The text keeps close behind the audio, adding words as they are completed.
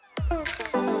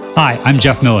Hi, I'm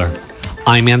Jeff Miller.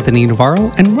 I'm Anthony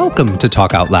Navarro, and welcome to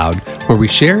Talk Out Loud, where we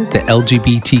share the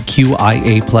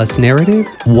LGBTQIA+ narrative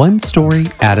one story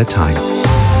at a time.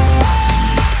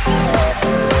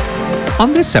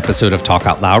 On this episode of Talk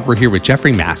Out Loud, we're here with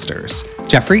Jeffrey Masters.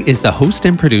 Jeffrey is the host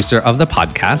and producer of the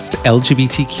podcast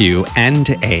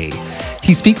LGBTQ&A.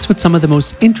 He speaks with some of the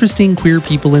most interesting queer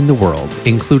people in the world,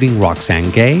 including Roxane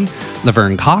Gay,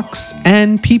 Laverne Cox,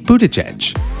 and Pete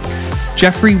Buttigieg.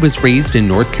 Jeffrey was raised in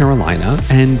North Carolina,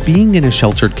 and being in a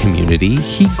sheltered community,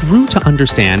 he grew to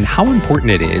understand how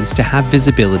important it is to have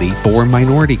visibility for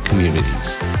minority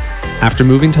communities. After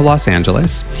moving to Los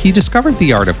Angeles, he discovered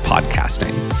the art of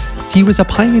podcasting. He was a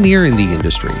pioneer in the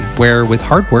industry, where with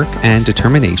hard work and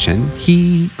determination,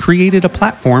 he created a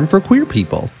platform for queer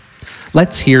people.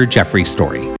 Let's hear Jeffrey's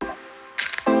story.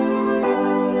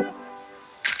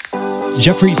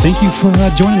 Jeffrey, thank you for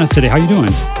joining us today. How are you doing?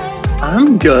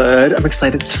 I'm good. I'm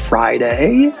excited. It's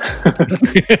Friday.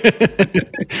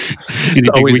 It's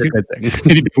always a good thing.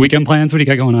 Any big weekend plans? What do you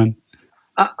got going on?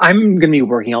 I'm going to be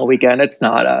working all weekend. It's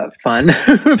not a fun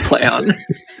plan.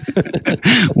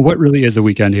 What really is a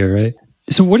weekend here, right?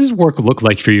 So what does work look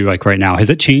like for you like right now? Has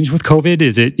it changed with COVID?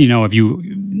 Is it, have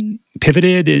you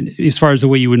pivoted as far as the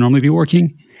way you would normally be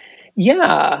working?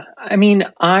 Yeah. I mean,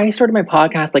 I started my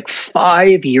podcast like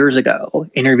 5 years ago,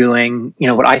 interviewing,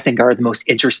 what I think are the most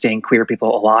interesting queer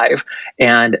people alive.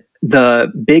 And the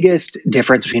biggest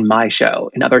difference between my show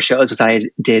and other shows was I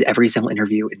did every single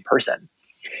interview in person.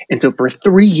 And so for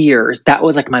 3 years, that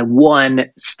was like my one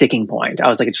sticking point. I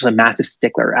was like just a massive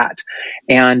stickler at.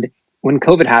 And when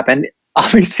COVID happened,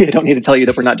 obviously, I don't need to tell you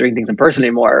that we're not doing things in person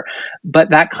anymore, but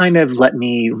that kind of let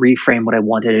me reframe what I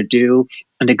wanted to do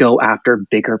and to go after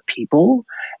bigger people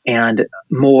and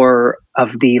more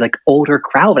of the like older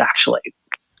crowd, actually.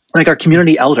 Like our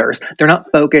community elders, they're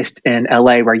not focused in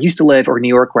LA where I used to live or New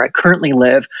York where I currently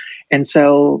live. And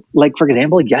so, like, for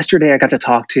example, yesterday I got to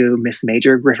talk to Miss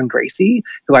Major Griffin Gracie,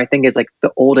 who I think is like the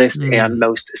oldest and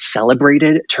most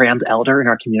celebrated trans elder in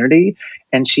our community.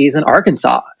 And she's in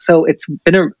Arkansas. So it's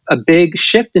been a big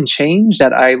shift and change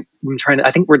that I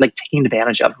think we're like taking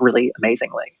advantage of really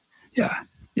amazingly.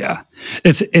 Yeah.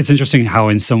 It's interesting how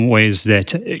in some ways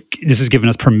that this has given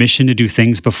us permission to do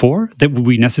things before that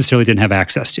we necessarily didn't have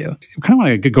access to. I kind of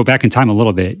want to go back in time a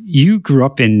little bit. You grew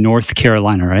up in North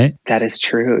Carolina, right? That is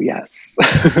true, yes.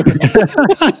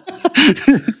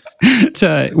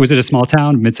 Was it a small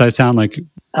town, mid-sized town?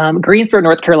 Greensboro,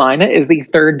 North Carolina is the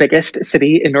third biggest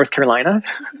city in North Carolina.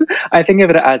 I think of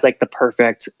it as like the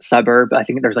perfect suburb. I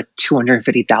think there's like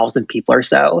 250,000 people or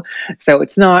so. So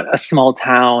it's not a small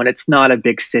town. It's not a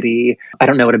big city. I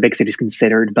don't know what a big city is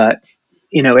considered, but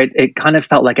it kind of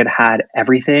felt like it had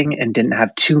everything and didn't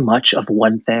have too much of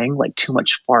one thing, like too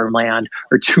much farmland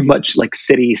or too much like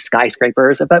city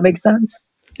skyscrapers, if that makes sense.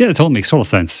 Yeah, it totally makes total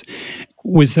sense.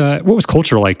 What was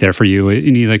culture like there for you?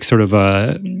 Any like sort of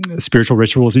spiritual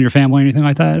rituals in your family, anything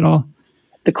like that at all?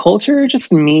 The culture,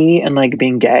 just me and like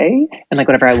being gay and like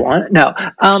whatever I want. No,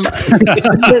 I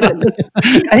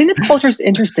think the culture is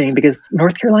interesting because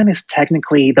North Carolina is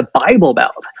technically the Bible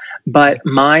Belt, but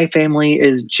my family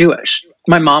is Jewish.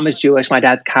 My mom is Jewish. My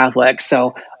dad's Catholic.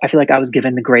 So I feel like I was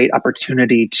given the great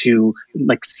opportunity to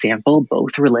like sample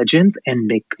both religions and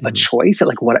make a choice at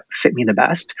like what fit me the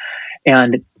best.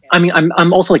 And I mean,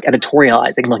 I'm also like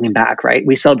editorializing, looking back, right?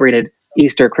 We celebrated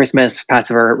Easter, Christmas,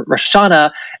 Passover, Rosh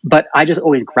Hashanah, but I just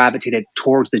always gravitated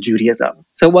towards the Judaism.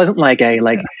 So it wasn't like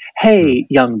hey,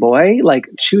 young boy, like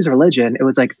choose a religion. It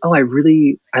was like, oh, I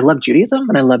love Judaism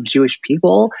and I love Jewish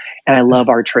people and I love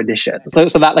our tradition. So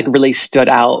that like really stood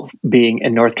out being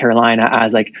in North Carolina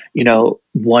as like,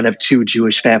 one of two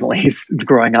Jewish families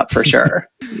growing up for sure.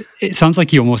 It sounds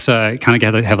like you almost kind of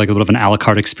have like a little bit of an a la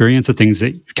carte experience of things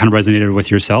that kind of resonated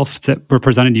with yourself that were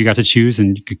presented. You got to choose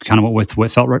and you kind of went with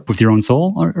what felt right with your own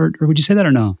soul, or would you say that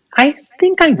or no? I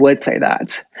think I would say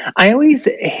that. I always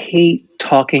hate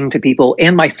talking to people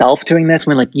and myself doing this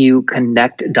when like you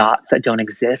connect dots that don't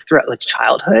exist throughout like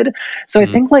childhood. So I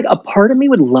think like a part of me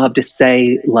would love to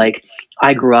say like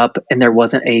I grew up and there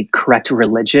wasn't a correct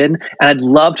religion, and I'd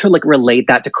love to like relate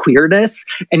that to queerness.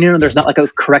 And there's not like a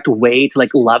correct way to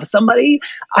like love somebody.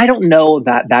 I don't know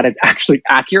that that is actually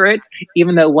accurate,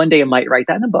 even though one day I might write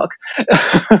that in a book.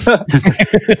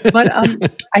 But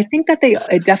I think that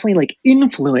it definitely like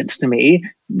influenced me.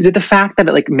 The fact that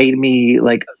it like made me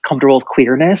like comfortable with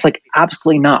queerness, like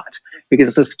absolutely not, because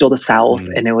this is still the South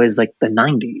and it was like the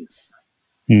 90s.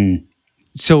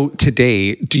 So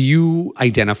today, do you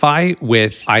identify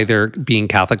with either being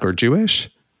Catholic or Jewish?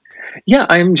 Yeah,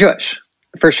 I'm Jewish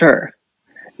for sure.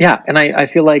 Yeah. And I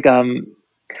feel like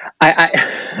I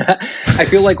I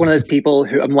feel like one of those people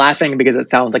who I'm laughing because it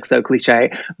sounds like so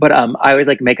cliche, but I always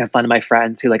like make fun of my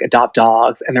friends who like adopt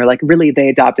dogs and they're like, really, they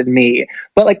adopted me.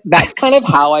 But like that's kind of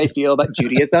how I feel about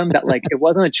Judaism, that like it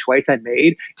wasn't a choice I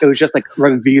made. It was just like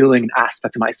revealing an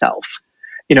aspect of myself.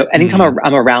 Anytime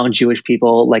I'm around Jewish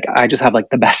people, like I just have like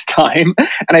the best time.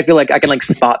 And I feel like I can like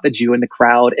spot the Jew in the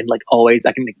crowd and like always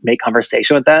I can like, make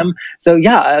conversation with them. So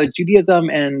yeah, Judaism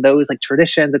and those like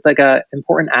traditions, it's like a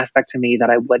important aspect to me that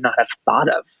I would not have thought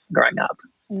of growing up.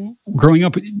 Growing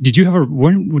up, did you have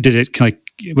when did it like,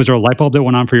 was there a light bulb that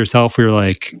went on for yourself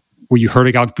where you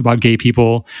heard about gay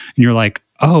people and you're like,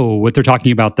 oh, what they're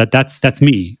talking about, that's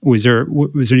me. Was there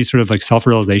any sort of like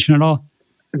self-realization at all?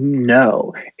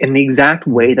 No. In the exact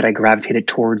way that I gravitated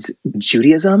towards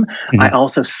Judaism, I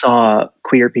also saw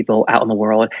queer people out in the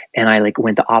world and I like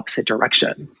went the opposite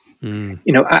direction.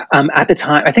 At the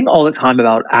time, I think all the time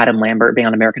about Adam Lambert being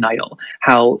on American Idol,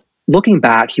 how looking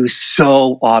back, he was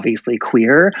so obviously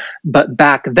queer, but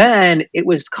back then it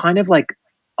was kind of like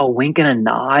a wink and a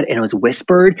nod and it was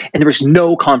whispered and there was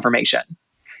no confirmation.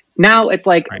 Now it's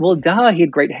like, well, duh, he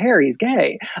had great hair, he's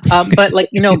gay. But like,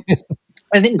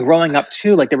 I think growing up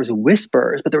too, like there was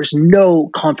whispers, but there was no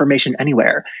confirmation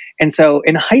anywhere. And so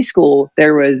in high school,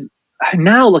 there was,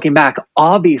 now looking back,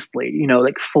 obviously,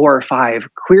 like 4 or 5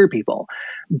 queer people.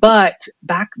 But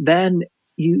back then,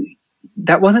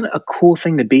 that wasn't a cool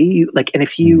thing to be. And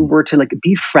if you were to like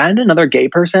befriend another gay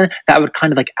person, that would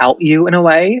kind of like out you in a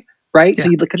way, right? Yeah. So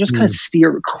you'd like just kind of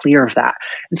steer clear of that.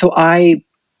 And so I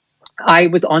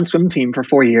was on swim team for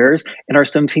 4 years, and our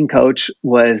swim team coach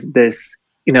was this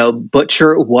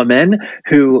butcher woman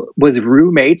who was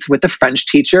roommates with the French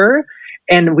teacher.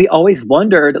 And we always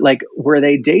wondered, like, were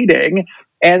they dating?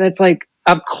 And it's like,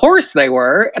 of course they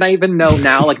were. And I even know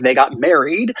now, like, they got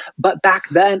married. But back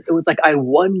then, it was like, I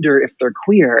wonder if they're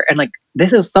queer. And like,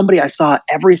 this is somebody I saw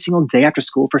every single day after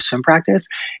school for swim practice.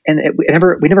 And we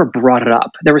never brought it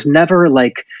up. There was never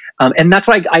like, and that's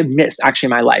what I missed actually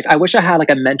in my life. I wish I had like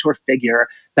a mentor figure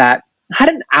that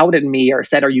hadn't outed me or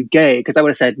said, are you gay? Because I would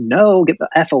have said, no, get the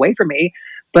F away from me.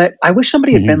 But I wish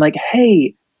somebody had been like,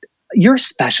 hey, you're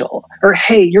special, or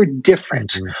hey, you're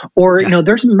different, or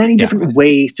there's many different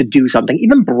ways to do something,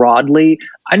 even broadly.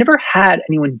 I never had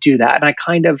anyone do that, and I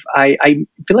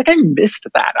feel like I missed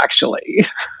that actually.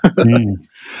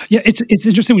 Yeah, it's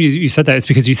interesting when you said that. It's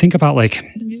because you think about like,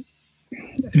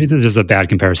 this is a bad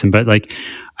comparison, but like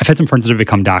I've had some friends that have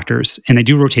become doctors and they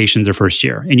do rotations their first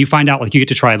year, and you find out like you get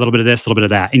to try a little bit of this, a little bit of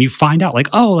that, and you find out like,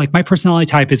 oh, like my personality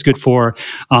type is good for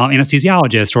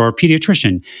anesthesiologist or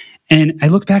pediatrician. And I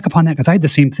look back upon that because I had the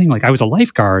same thing. Like I was a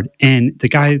lifeguard, and the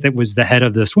guy that was the head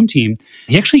of the swim team,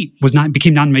 he actually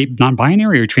became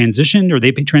non-binary or transitioned, or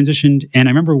they transitioned. And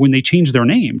I remember when they changed their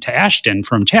name to Ashton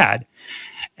from Chad.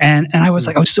 And I was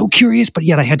like, I was so curious, but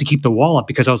yet I had to keep the wall up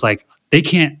because I was like, they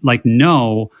can't like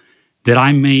know that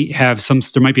I may have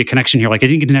there might be a connection here. Like I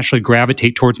didn't get to naturally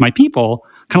gravitate towards my people,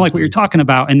 kind of like what you're talking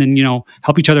about. And then,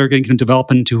 help each other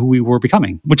develop into who we were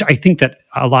becoming, which I think that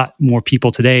a lot more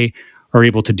people today are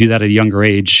able to do that at a younger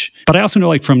age. But I also know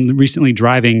like from recently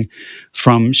driving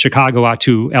from Chicago out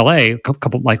to LA a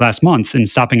couple like last month and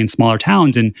stopping in smaller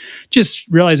towns and just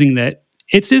realizing that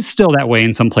it is still that way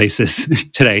in some places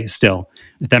today still,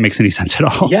 if that makes any sense at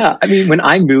all. Yeah. I mean, when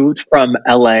I moved from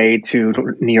LA to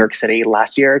New York City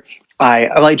last year,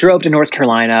 I drove to North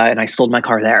Carolina and I sold my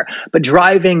car there. But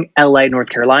driving LA, North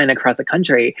Carolina across the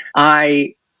country,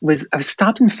 I was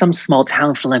stopped in some small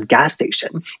town for a gas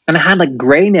station, and I had like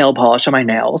gray nail polish on my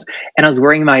nails, and I was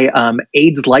wearing my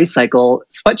AIDS Life Cycle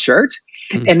sweatshirt,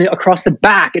 and across the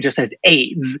back it just says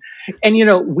AIDS. And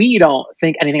we don't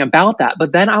think anything about that,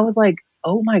 but then I was like,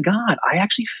 oh my God, I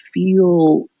actually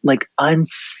feel like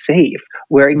unsafe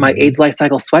wearing my AIDS Life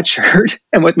Cycle sweatshirt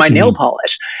and with my nail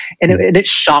polish. And it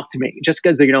shocked me just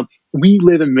because, we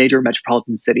live in major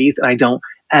metropolitan cities and I don't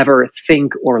ever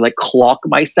think or like clock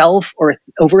myself or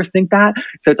overthink that.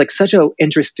 So it's like such an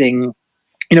interesting,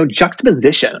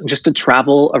 juxtaposition just to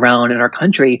travel around in our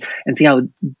country and see how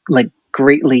like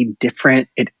greatly different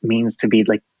it means to be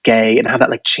like gay and how that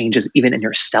like changes even in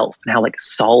yourself and how like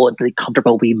solidly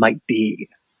comfortable we might be.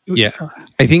 Yeah.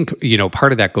 I think,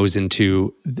 part of that goes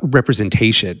into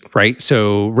representation, right?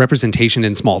 So representation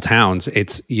in small towns,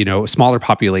 it's, smaller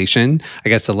population, I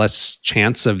guess the less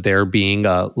chance of there being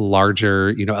a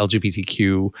larger,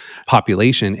 LGBTQ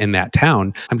population in that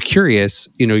town. I'm curious,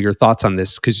 your thoughts on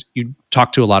this, because you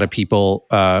talk to a lot of people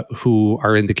who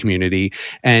are in the community,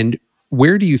 and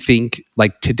where do you think,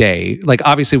 like today, like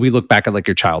obviously we look back at like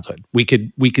your childhood, we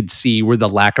could see where the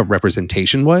lack of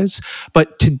representation was,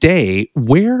 but today,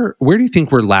 where do you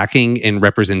think we're lacking in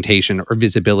representation or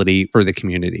visibility for the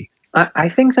community? I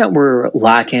think that we're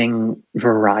lacking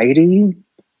variety.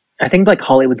 I think like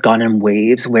Hollywood's gone in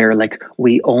waves where like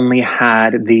we only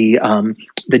had the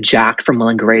Jack from Will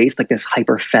and Grace, like this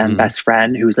hyper femme best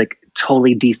friend who's like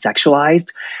totally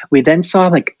desexualized. We then saw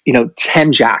like,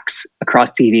 10 Jacks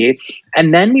across TV.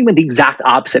 And then we went the exact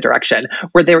opposite direction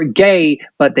where they were gay,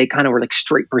 but they kind of were like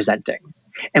straight presenting.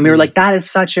 And we were like, that is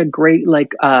such a great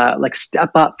like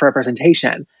step up for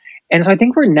representation. And so I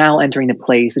think we're now entering a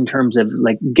place in terms of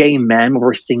like gay men where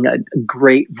we're seeing a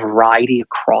great variety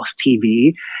across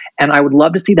TV. And I would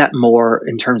love to see that more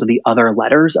in terms of the other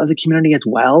letters of the community as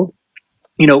well.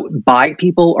 Bi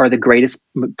people are the greatest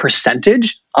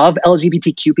percentage of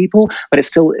LGBTQ people, but it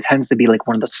tends to be like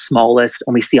one of the smallest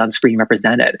when we see on screen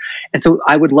represented. And so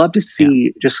I would love to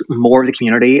see just more of the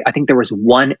community. I think there was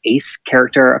one ace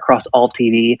character across all of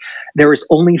TV. There was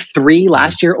only 3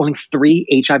 last year, only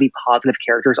 3 HIV positive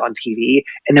characters on TV,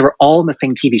 and they were all in the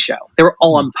same TV show. They were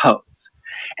all on Pose.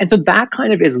 And so that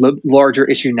kind of is a larger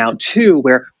issue now too,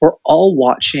 where we're all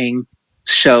watching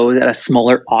shows at a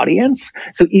smaller audience.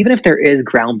 So even if there is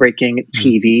groundbreaking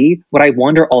TV, what I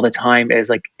wonder all the time is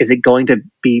like, is it going to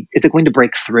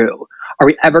break through? Are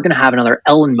we ever going to have another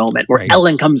Ellen moment where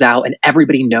Ellen comes out and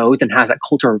everybody knows and has that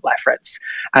cultural reference,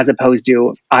 as opposed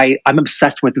to I'm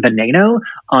obsessed with Veneno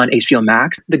on HBO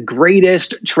Max, the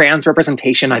greatest trans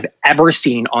representation I've ever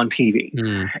seen on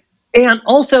TV. And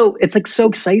also it's like so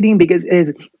exciting because it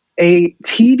is a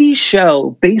TV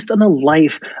show based on the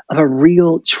life of a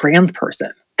real trans person.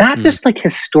 That just like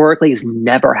historically has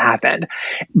never happened.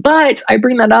 But I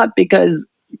bring that up because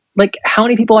like how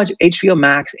many people watch HBO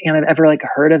Max and have ever like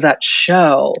heard of that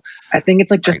show? I think it's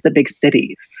like just the big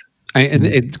cities. And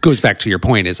it goes back to your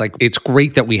point, is like, it's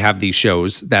great that we have these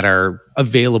shows that are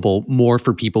available more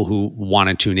for people who want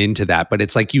to tune into that. But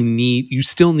it's like, you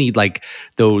still need like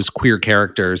those queer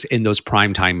characters in those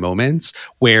primetime moments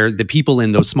where the people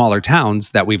in those smaller towns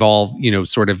that we've all,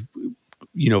 sort of,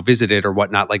 visited or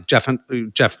whatnot, like Jeff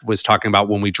was talking about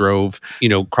when we drove,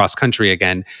 cross country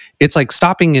again. It's like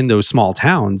stopping in those small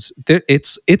towns.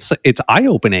 It's eye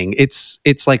opening.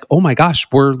 It's like, oh my gosh,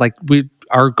 we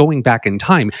are going back in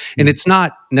time. And it's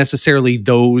not necessarily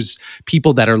those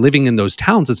people that are living in those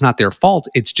towns. It's not their fault.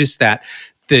 It's just that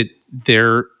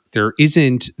there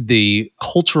isn't the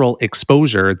cultural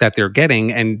exposure that they're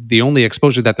getting, and the only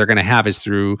exposure that they're going to have is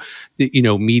through the,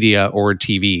 media or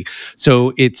TV.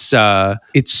 So it's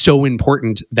so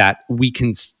important that we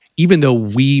can, even though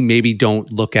we maybe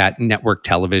don't look at network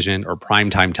television or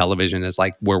primetime television as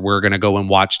like where we're going to go and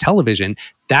watch television,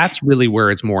 that's really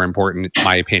where it's more important, in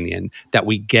my opinion, that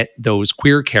we get those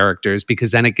queer characters,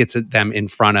 because then it gets them in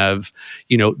front of,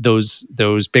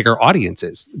 those bigger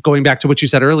audiences. Going back to what you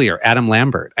said earlier, Adam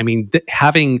Lambert. I mean,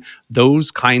 having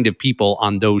those kind of people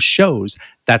on those shows,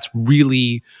 that's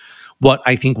really what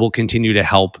I think will continue to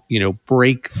help,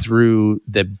 break through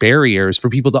the barriers for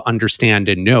people to understand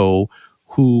and know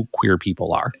who queer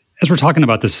people are. As we're talking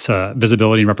about this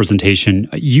visibility and representation,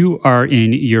 you are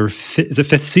in your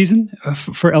fifth season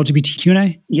for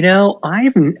LGBTQ&A?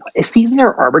 Seasons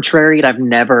are arbitrary and I've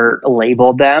never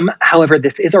labeled them. However,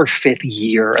 this is our 5th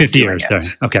year. 5th year, sorry.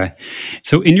 Okay.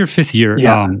 So in your 5th year,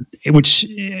 which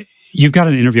you've got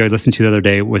an interview I listened to the other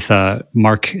day with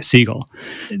Mark Siegel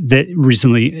that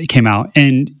recently came out.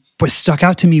 And what stuck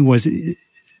out to me was,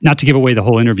 not to give away the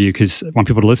whole interview because I want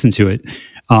people to listen to it,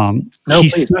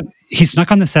 he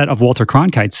snuck on the set of Walter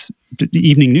Cronkite's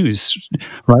Evening News,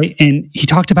 right? And he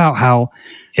talked about how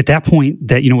at that point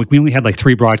that, we only had like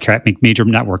 3 broadcast major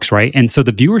networks, right? And so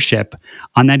the viewership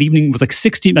on that evening was like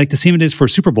 60, like the same it is for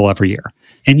Super Bowl every year.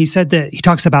 And he said that he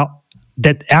talks about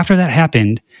that after that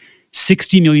happened,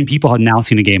 60 million people had now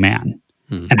seen a gay man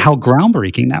and how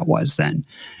groundbreaking that was then.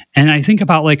 And I think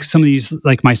about like some of these,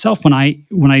 like myself, when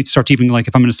I start to even like,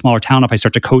 if I'm in a smaller town, if I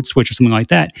start to code switch or something like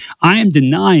that, I am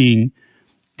denying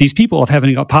these people of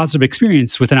having a positive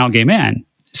experience with an out gay man.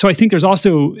 So I think there's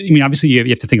also, obviously you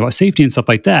have to think about safety and stuff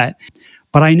like that.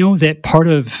 But I know that part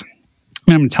of,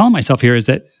 I'm telling myself here is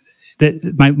that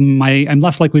I'm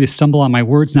less likely to stumble on my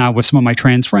words now with some of my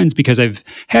trans friends because I've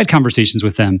had conversations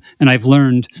with them and I've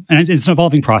learned, and it's an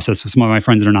evolving process with some of my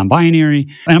friends that are non-binary,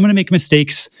 and I'm going to make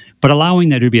mistakes, but allowing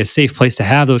there to be a safe place to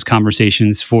have those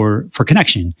conversations for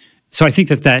connection. So I think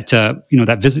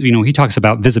that visit, he talks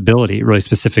about visibility really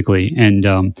specifically, and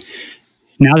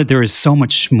now that there is so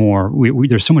much more,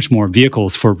 there's so much more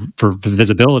vehicles for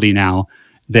visibility now,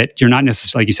 that you're not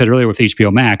necessarily, like you said earlier with HBO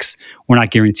Max, we're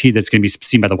not guaranteed that's going to be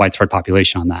seen by the widespread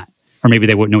population on that. Or maybe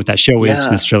they wouldn't know what that show is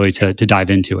necessarily to dive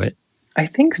into it. I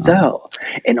think so.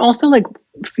 And also, like,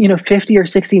 50 or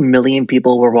 60 million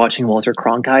people were watching Walter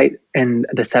Cronkite in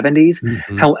the 70s.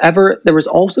 Mhm. However, there was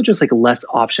also just like less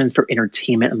options for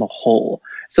entertainment in the whole.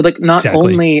 So like not Exactly.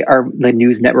 only are the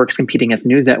news networks competing as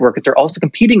news networks, they're also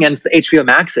competing against the HBO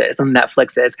Maxes and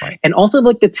Netflixes, Right. and also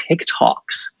like the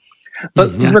TikToks. But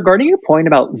Mhm. regarding your point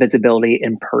about visibility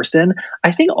in person,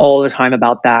 I think all the time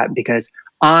about that because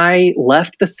I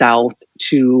left the South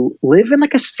to live in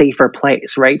like a safer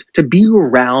place, right? To be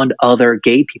around other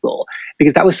gay people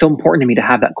because that was so important to me to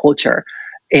have that culture.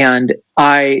 And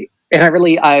I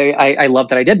love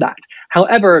that I did that.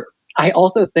 However, I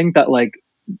also think that like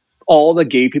all the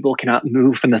gay people cannot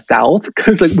move from the South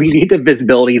because like we need the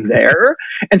visibility there.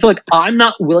 And so like I'm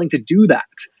not willing to do that.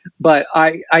 But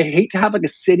I hate to have like a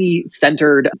city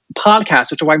centered podcast,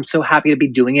 which is why I'm so happy to be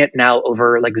doing it now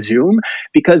over like Zoom.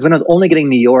 Because when I was only getting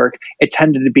New York, it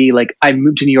tended to be like I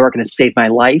moved to New York and it saved my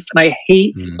life. And I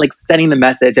hate Mm. like sending the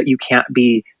message that you can't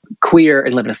be queer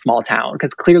and live in a small town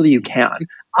because clearly you can.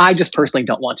 I just personally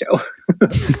don't want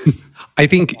to. I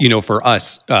think, for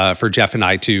us, for Jeff and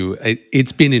I too,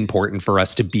 it's been important for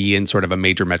us to be in sort of a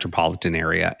major metropolitan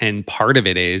area. And part of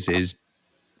it is,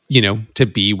 to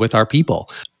be with our people.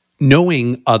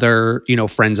 Knowing other,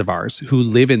 friends of ours who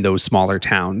live in those smaller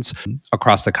towns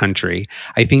across the country,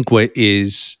 I think what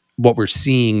we're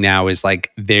seeing now is like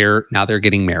they're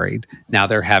getting married, now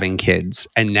they're having kids,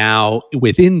 and now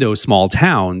within those small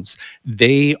towns,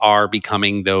 they are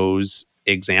becoming those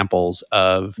examples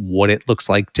of what it looks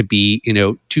like to be,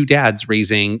 two dads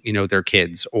raising, their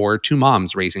kids, or two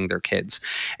moms raising their kids.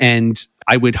 And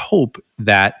I would hope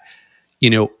that,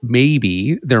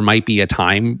 maybe there might be a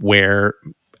time where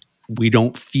we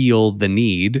don't feel the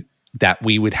need that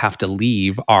we would have to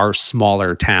leave our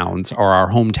smaller towns or our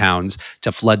hometowns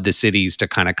to flood the cities to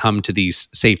kind of come to these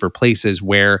safer places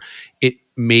where it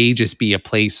may just be a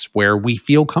place where we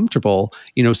feel comfortable,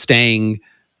 staying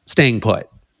put.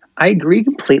 I agree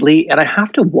completely. And I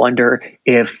have to wonder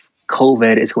if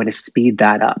COVID is going to speed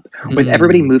that up. With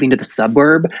everybody moving to the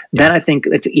suburb, then I think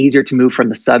it's easier to move from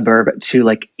the suburb to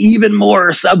like even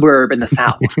more suburb in the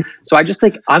South. So I just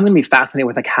like, I'm going to be fascinated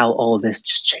with like how all of this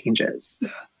just changes.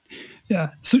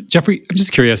 Yeah. So Jeffrey, I'm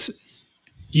just curious.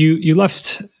 You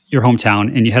left your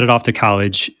hometown and you headed off to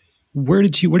college. Where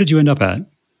did you end up at?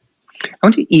 I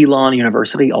went to Elon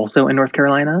University, also in North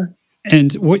Carolina.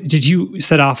 And what did you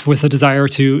set off with a desire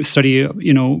to study,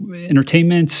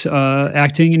 entertainment,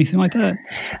 acting, anything like that?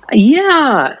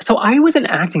 Yeah. So I was an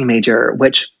acting major,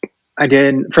 which I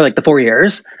did for like the 4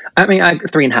 years. I mean,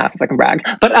 3.5 if I can brag.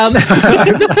 But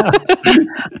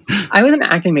I was an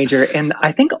acting major, and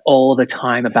I think all the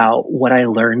time about what I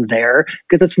learned there,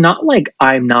 because it's not like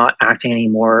I'm not acting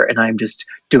anymore and I'm just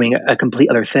doing a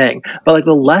complete other thing. But like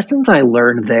the lessons I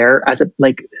learned there,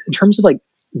 in terms of like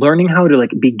learning how to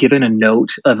like be given a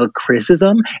note of a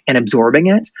criticism and absorbing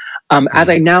it. As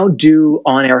I now do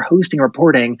on-air hosting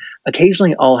reporting,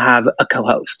 occasionally I'll have a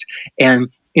co-host, and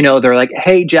they're like,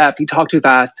 "Hey Jeff, you talk too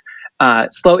fast.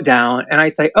 Slow it down." And I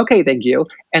say, "Okay, thank you."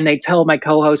 And they tell my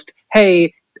co-host,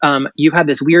 "Hey, you had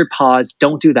this weird pause.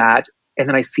 Don't do that." And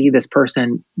then I see this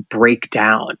person break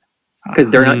down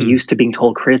because they're not used to being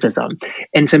told criticism.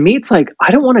 And to me, it's like, I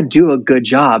don't want to do a good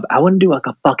job. I want to do like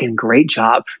a fucking great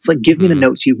job. It's like, give me the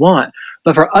notes you want.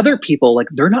 But for other people, like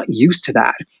they're not used to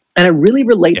that. And I really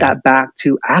relate that back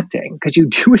to acting, because you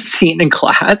do a scene in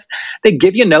class, they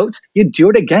give you notes, you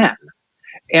do it again.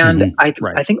 And I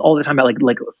think all the time about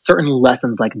like certain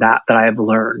lessons like that I have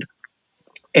learned.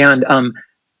 And and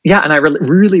I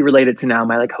really relate it to now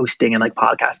my like hosting and like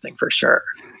podcasting for sure.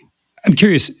 I'm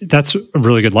curious, that's a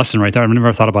really good lesson right there. I've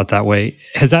never thought about it that way.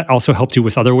 Has that also helped you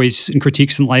with other ways and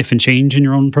critiques in life and change in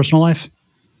your own personal life?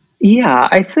 Yeah,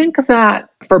 I think that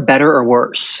for better or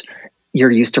worse, you're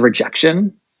used to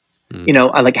rejection.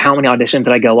 I like how many auditions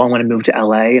did I go on when I moved to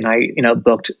LA, and I,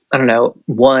 booked, I don't know,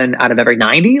 1 out of every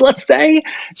 90, let's say.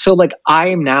 So like I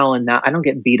am now in that I don't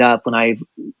get beat up when I've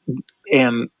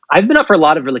been up for a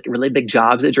lot of really big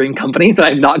jobs at dream companies and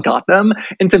I've not got them.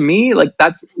 And to me, like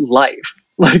that's life.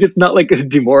 Like it's not like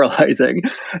demoralizing.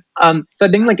 So I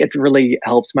think like it's really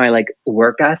helped my like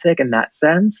work ethic in that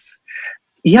sense.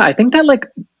 Yeah, I think that like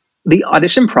the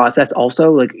audition process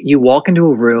also, like you walk into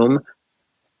a room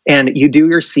and you do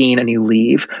your scene and you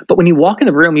leave. But when you walk in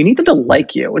the room, you need them to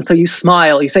like you. And so you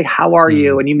smile, you say, "How are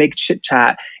you?" And you make chit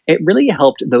chat. It really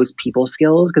helped those people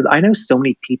skills, because I know so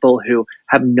many people who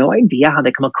have no idea how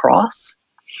they come across.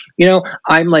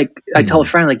 I'm like, I tell a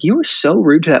friend, like, "You were so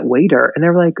rude to that waiter." And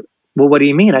they're like, "Well, what do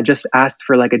you mean? I just asked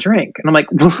for like a drink." And I'm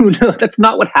like, "Well, no, that's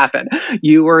not what happened.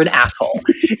 You were an asshole."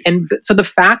 And so the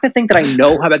fact I think that I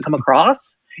know how I come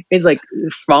across is like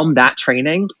from that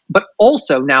training. But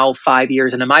also now 5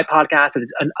 years into my podcast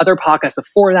and other podcasts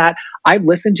before that, I've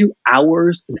listened to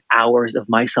hours and hours of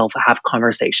myself have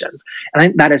conversations. And I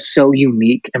think that is so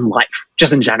unique in life,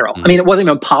 just in general. I mean, it wasn't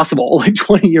even possible like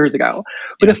 20 years ago.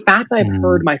 But the fact that I've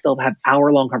heard myself have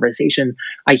hour-long conversations,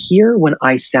 I hear when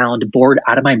I sound bored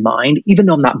out of my mind, even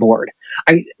though I'm not bored.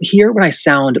 I hear when I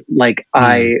sound like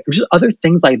just other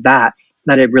things like that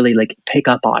I really like pick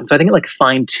up on. So I think it like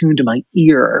fine-tuned my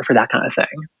ear for that kind of thing.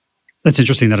 That's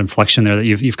interesting, that inflection there that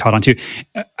you've caught on to.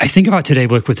 I think about today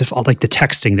with all like the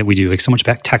texting that we do, like so much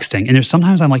back texting. And there's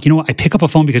sometimes I'm like, you know what, I pick up a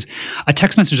phone because a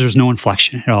text message, there's no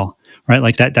inflection at all, right?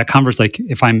 Like that converse, like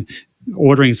if I'm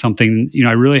ordering something,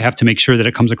 I really have to make sure that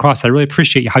it comes across. I really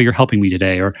appreciate how you're helping me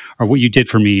today, or what you did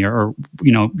for me, or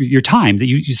your time that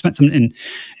you spent some. And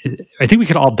I think we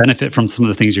could all benefit from some of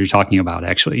the things you're talking about,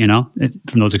 actually,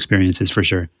 from those experiences for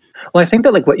sure. Well, I think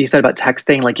that like what you said about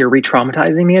texting, like you're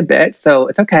re-traumatizing me a bit, so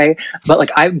it's okay. But like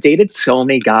I've dated so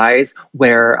many guys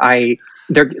where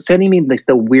they're sending me like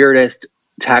the weirdest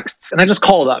texts, and I just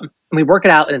call them and we work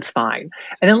it out and it's fine.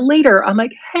 And then later I'm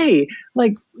like, hey,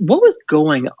 like what was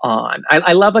going on?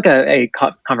 I love like a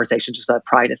conversation, just a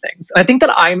pride of things. And I think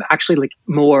that I'm actually like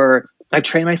I've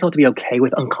trained myself to be okay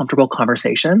with uncomfortable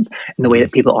conversations in the way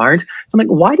that people aren't. So I'm like,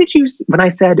 why did you, when I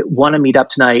said want to meet up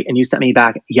tonight and you sent me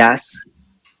back yes,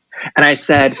 and I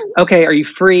said, okay, are you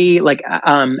free like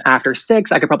after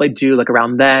 6? I could probably do like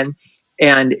around then.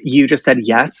 And you just said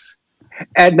yes.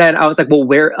 And then I was like, well,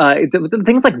 where,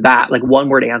 things like that, like one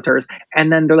word answers.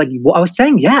 And then they're like, well, I was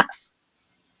saying yes.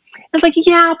 And it's like,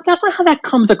 yeah, but that's not how that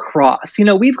comes across.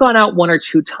 We've gone out 1 or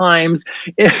 2 times,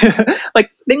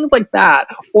 like things like that.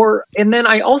 And then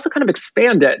I also kind of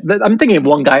expand it. I'm thinking of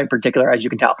one guy in particular, as you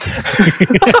can tell.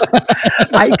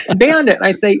 I expand it and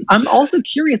I say, I'm also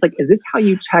curious, like, is this how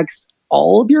you text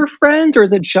all of your friends, or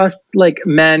is it just like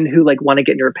men who like want to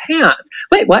get in your pants?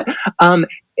 Wait, what?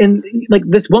 And like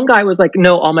this one guy was like,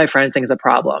 no, all my friends think it's a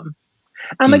problem.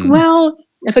 And I'm like, well,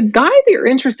 if a guy that you're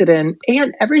interested in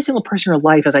and every single person in your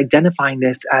life is identifying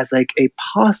this as like a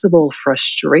possible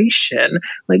frustration,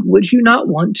 like, would you not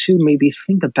want to maybe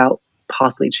think about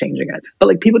possibly changing it? But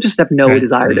like people just have no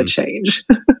desire to change.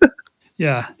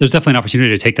 Yeah, there's definitely an opportunity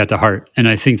to take that to heart. And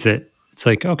I think that it's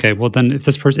like, okay, well then if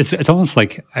this person, it's almost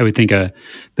like I would think a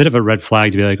bit of a red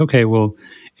flag to be like, okay, well,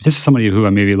 if this is somebody who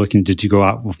I'm maybe looking to go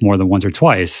out with more than once or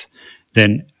twice,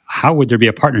 then how would there be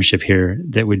a partnership here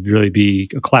that would really be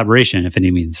a collaboration, if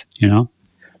any means,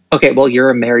 Okay, well, you're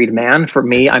a married man. For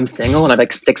me, I'm single and I have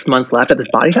like 6 months left at this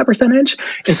body fat percentage.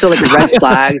 And so like red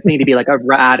flags need to be like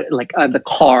the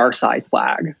car size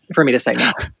flag for me to say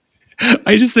no.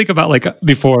 I just think about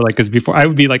because before I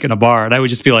would be like in a bar and I would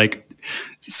just be like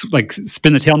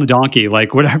spin the tail on the donkey,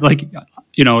 like whatever,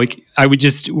 I would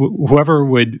just, whoever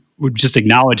would just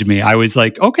acknowledge me. I was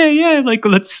like, okay, yeah, like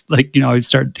let's I'd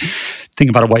start thinking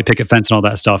about a white picket fence and all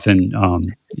that stuff. And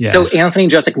yeah. So Anthony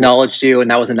just acknowledged you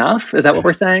and that was enough? Is that what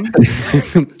we're saying?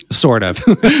 Sort of.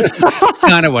 That's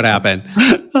kind of what happened.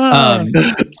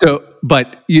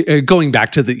 But going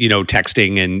back to the,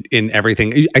 texting and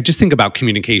everything, I just think about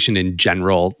communication in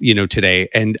general, today.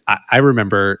 And I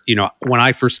remember, when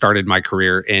I first started my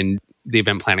career in the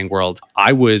event planning world,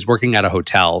 I was working at a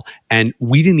hotel and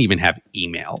we didn't even have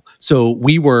email. So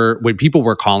when people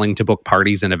were calling to book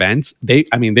parties and events, they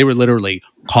were literally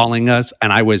calling us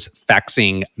and I was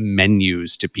faxing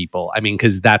menus to people.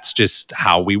 Because that's just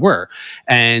how we were.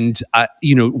 And,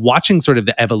 watching sort of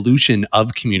the evolution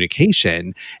of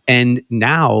communication and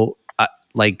now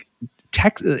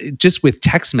just with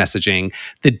text messaging,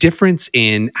 the difference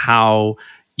in how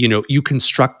you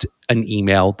construct an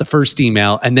email, the first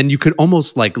email, and then you could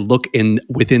almost like look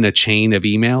within a chain of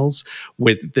emails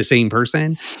with the same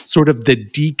person, sort of the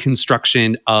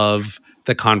deconstruction of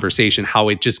the conversation, how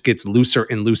it just gets looser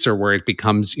and looser where it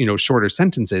becomes, shorter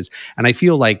sentences. And I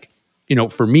feel like,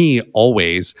 for me, I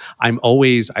always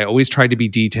try to be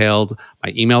detailed.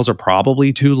 My emails are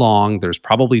probably too long. There's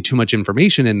probably too much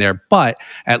information in there, but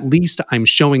at least I'm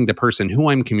showing the person who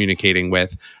I'm communicating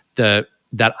with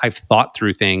that I've thought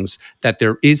through things, that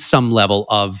there is some level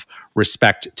of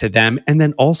respect to them. And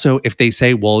then also if they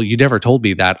say, well, you never told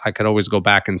me that, I could always go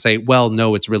back and say, well,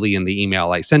 no, it's really in the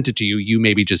email. I sent it to you. You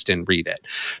maybe just didn't read it.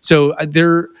 So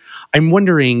I'm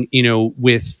wondering,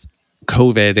 with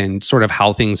COVID and sort of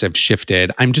how things have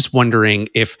shifted, I'm just wondering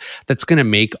if that's going to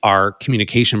make our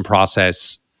communication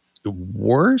process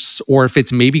worse or if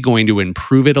it's maybe going to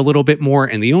improve it a little bit more.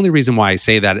 And the only reason why I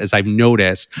say that is I've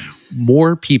noticed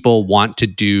more people want to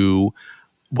do,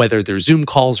 whether they're Zoom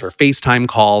calls or FaceTime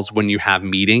calls, when you have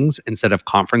meetings instead of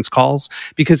conference calls,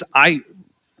 because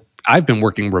I've been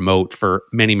working remote for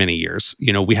many, many years.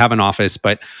 We have an office,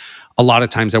 but a lot of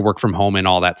times I work from home and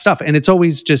all that stuff. And it's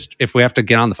always just, if we have to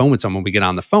get on the phone with someone, we get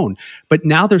on the phone. But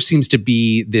now there seems to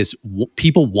be this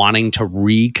people wanting to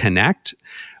reconnect,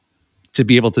 to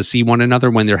be able to see one another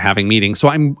when they're having meetings. So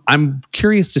I'm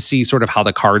curious to see sort of how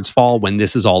the cards fall when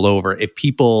this is all over. If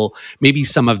people, maybe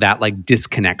some of that like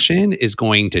disconnection is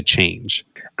going to change.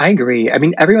 I agree. I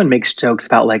mean, everyone makes jokes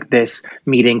about like this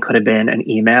meeting could have been an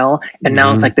email, and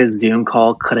now it's like this Zoom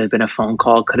call could have been a phone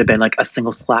call, could have been like a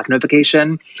single Slack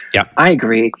notification. Yeah, I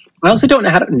agree. I also don't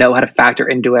know how to factor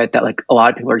into it that like a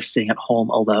lot of people are sitting at home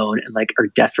alone and like are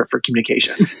desperate for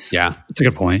communication. Yeah, that's a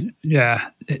good point. Yeah.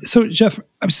 So Jeff,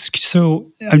 I'm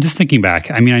just thinking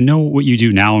back. I mean, I know what you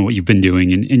do now and what you've been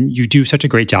doing, and you do such a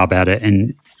great job at it.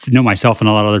 And know myself and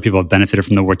a lot of other people have benefited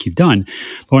from the work you've done.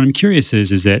 But what I'm curious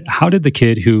is that how did the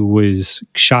kid who was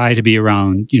shy to be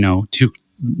around, to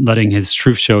letting his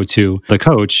truth show to the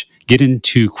coach get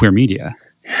into queer media?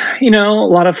 A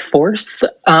lot of force.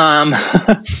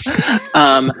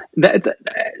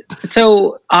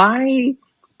 So I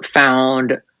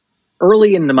found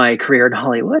early into my career in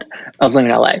Hollywood, I was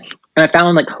living in LA, and I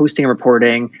found like hosting and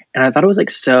reporting, and I thought it was like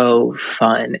so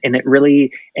fun, and it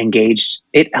really engaged.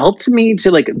 It helped me to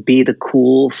like be the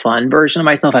cool, fun version of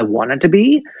myself I wanted to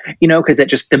be, because it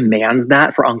just demands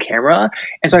that for on camera.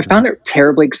 And so I found it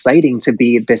terribly exciting to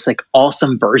be this like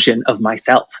awesome version of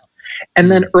myself.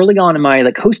 And then early on in my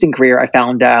like hosting career, I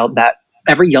found out that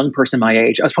every young person my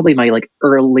age, I was probably my like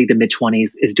early to mid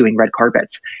 20s, is doing red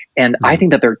carpets. And I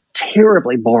think that they're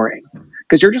terribly boring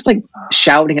because you're just like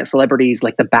shouting at celebrities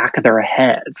like the back of their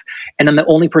heads. And then the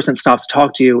only person that stops to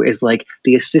talk to you is like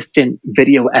the assistant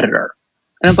video editor.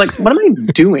 And I was like, what am I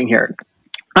doing here?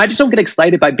 I just don't get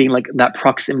excited by being like that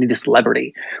proximity to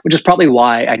celebrity, which is probably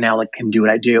why I now like can do what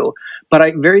I do. But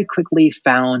I very quickly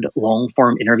found long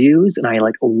form interviews, and I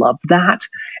like loved that.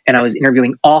 And I was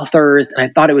interviewing authors, and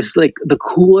I thought it was like the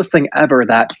coolest thing ever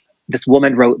that this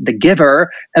woman wrote The Giver,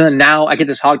 and then now I get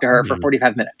to talk to her for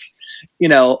 45 minutes.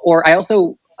 Or I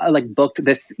also like booked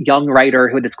this young writer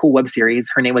who had this cool web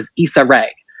series. Her name was Issa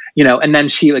Rae, and then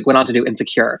she like went on to do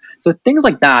Insecure. So things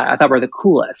like that I thought were the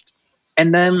coolest.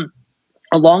 And then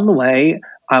along the way,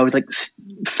 I was like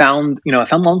I found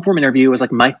long form interview was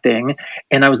like my thing.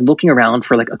 And I was looking around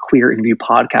for like a queer interview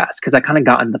podcast because I kind of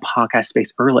got into the podcast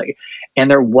space early.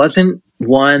 And there wasn't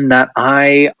one that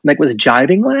I like was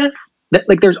jiving with.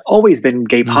 Like there's always been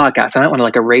gay podcasts. I don't want to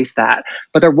like erase that,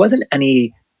 but there wasn't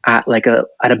any at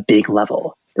a big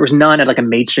level. There was none at like a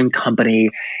mainstream company.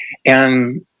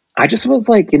 And I just was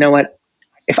like, you know what?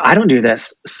 If I don't do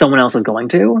this, someone else is going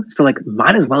to. So like,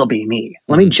 might as well be me.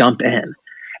 Let me jump in.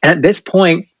 And at this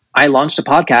point, I launched a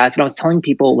podcast, and I was telling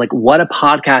people like what a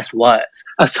podcast was.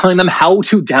 I was telling them how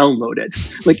to download it.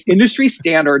 Like industry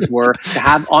standards were to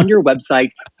have on your website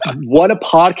what a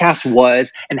podcast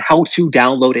was and how to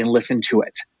download and listen to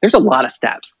it. There's a lot of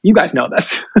steps. You guys know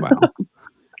this. Wow.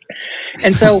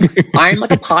 And so I'm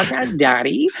like a podcast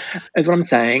daddy, is what I'm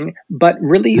saying. But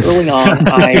really early on,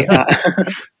 I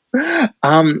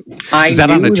is that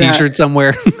on a t-shirt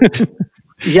somewhere?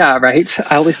 Yeah, right.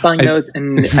 I always selling those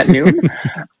at noon.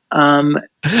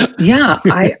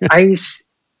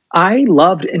 I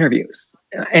loved interviews,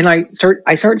 and I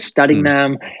started studying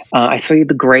them. I studied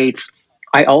the greats.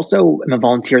 I also am a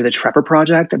volunteer at the Trevor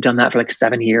Project. I've done that for like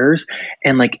 7 years,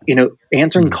 and like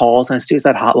answering calls on a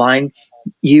suicide hotline.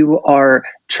 You are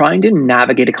trying to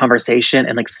navigate a conversation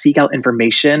and like seek out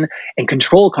information and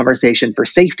control a conversation for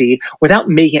safety without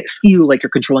making it feel like you're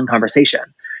controlling conversation.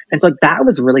 And so like, that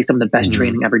was really some of the best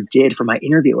training I ever did for my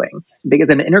interviewing,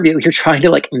 because in an interview, you're trying to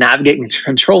like navigate and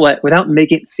control it without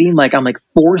making it seem like I'm like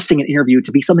forcing an interview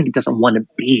to be something it doesn't want to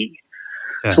be.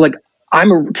 Yeah. So like, I'm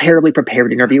a terribly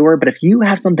prepared interviewer, but if you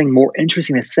have something more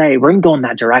interesting to say, we're going to go in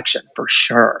that direction for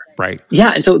sure. Right.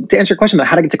 Yeah. And so to answer your question about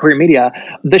how to get to queer media,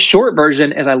 the short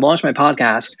version is I launched my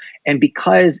podcast, and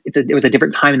because it was a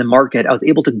different time in the market, I was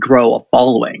able to grow a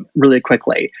following really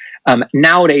quickly.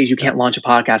 Nowadays, you can't launch a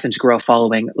podcast and just grow a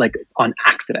following like on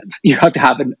accident. You have to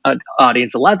have an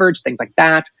audience to leverage, things like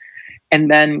that.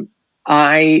 And then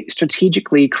I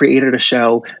strategically created a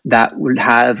show that would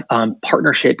have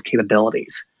partnership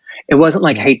capabilities. It wasn't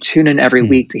like, hey, tune in every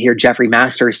week to hear Jeffrey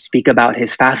Masters speak about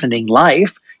his fascinating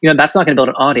life. That's not going to build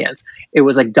an audience. It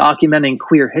was like documenting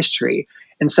queer history.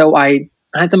 And so I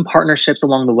had some partnerships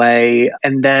along the way.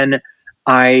 And then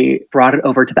I brought it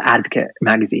over to The Advocate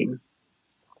magazine,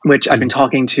 which I've been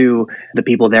talking to the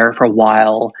people there for a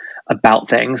while about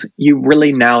things. You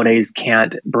really nowadays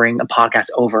can't bring a podcast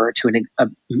over to a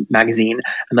magazine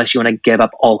unless you want to give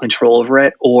up all control over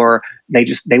it, or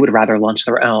they would rather launch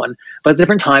their own. But it's a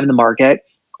different time in the market.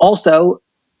 Also,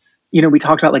 we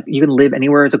talked about like you can live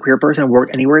anywhere as a queer person and work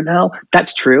anywhere now.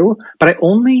 That's true. But I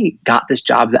only got this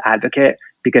job at The Advocate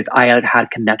because I had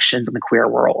connections in the queer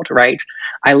world, right?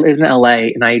 I lived in LA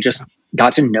and I just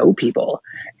got to know people,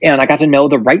 and I got to know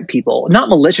the right people, not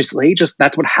maliciously, just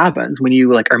that's what happens when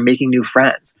you like are making new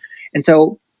friends. And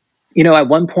so, at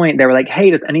one point they were like,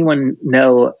 hey, does anyone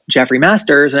know Jeffrey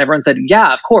Masters? And everyone said,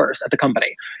 yeah, of course, at the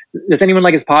company. Does anyone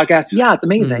like his podcast? Yeah, it's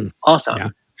amazing. Awesome. Yeah.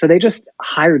 So they just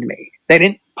hired me. They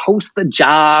didn't post the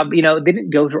job, they didn't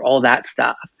go through all that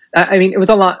stuff. I mean, it was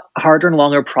a lot harder and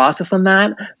longer process than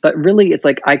that, but really it's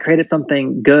like I created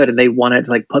something good and they wanted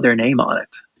to like put their name on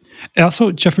it. And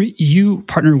also, Jeffrey, you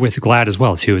partnered with GLAAD as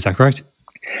well too, is that correct?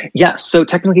 Yes. So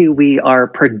technically we are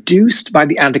produced by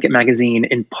The Advocate magazine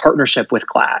in partnership with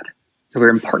GLAAD. So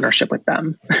we're in partnership with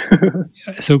them.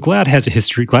 So GLAAD has a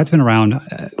history. GLAAD's been around,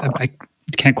 I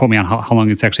can't quote me on how long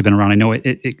it's actually been around. I know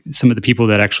some of the people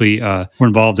that actually were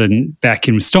involved back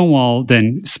in Stonewall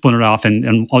then splintered off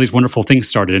and all these wonderful things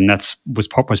started, and was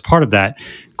part of that.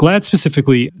 GLAAD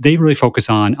specifically, they really focus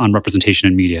on representation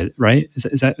in media, right?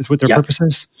 Is that what their purpose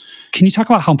is? Can you talk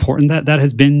about how important that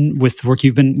has been with the work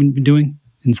you've been doing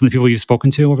and some of the people you've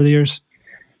spoken to over the years?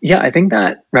 Yeah, I think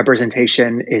that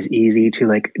representation is easy to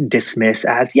like dismiss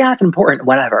as, yeah, it's important,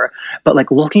 whatever. But like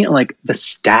looking at like the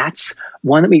stats,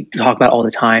 one that we talk about all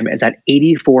the time is that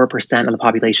 84% of the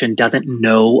population doesn't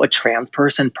know a trans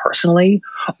person personally,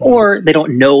 or they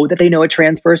don't know that they know a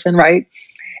trans person, right?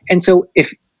 And so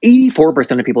if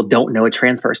 84% of people don't know a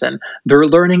trans person, they're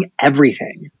learning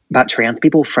everything about trans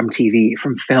people from TV,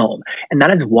 from film. And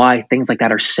that is why things like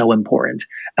that are so important.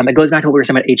 It goes back to what we were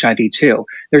saying about HIV too.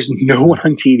 There's no one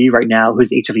on TV right now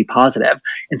who's HIV positive.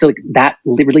 And so like, that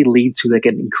really leads to like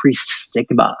an increased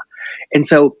stigma. And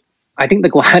so I think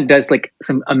the GLAAD does like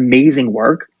some amazing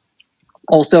work.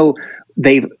 Also,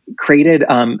 they've created,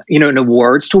 an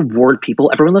awards to award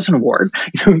people. Everyone loves awards.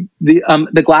 The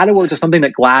GLAAD Awards are something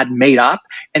that GLAAD made up,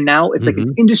 and now it's like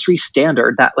an industry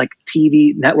standard that like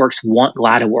TV networks want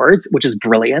GLAAD Awards, which is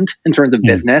brilliant in terms of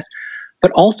business.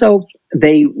 But also,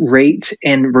 they rate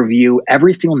and review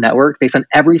every single network based on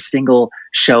every single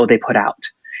show they put out.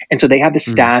 And so they have the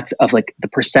stats of like the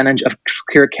percentage of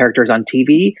queer characters on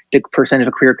TV, the percentage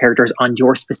of queer characters on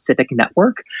your specific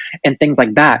network, and things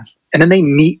like that. And then they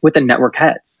meet with the network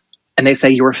heads and they say,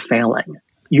 you're failing.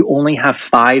 You only have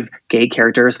 5 gay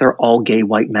characters. They're all gay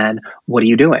white men. What are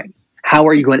you doing? How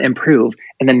are you going to improve?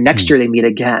 And then next year they meet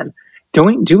again.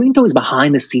 Doing those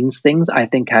behind the scenes things, I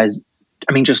think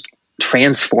just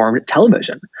transformed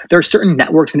television. There are certain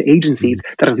networks and agencies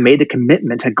that have made the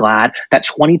commitment to GLAAD that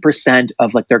 20%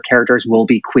 of like their characters will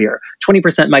be queer.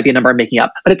 20% might be a number I'm making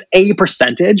up, but it's a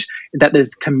percentage that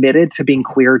is committed to being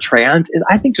queer trans is,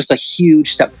 I think, just a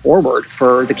huge step forward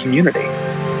for the community.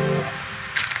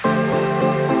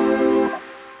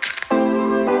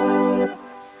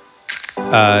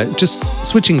 Just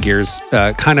switching gears,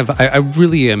 I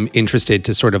really am interested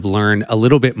to sort of learn a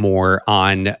little bit more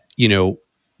on,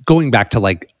 going back to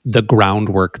like the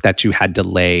groundwork that you had to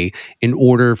lay in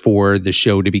order for the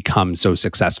show to become so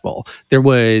successful. There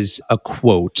was a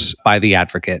quote by The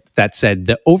Advocate that said,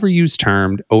 the overused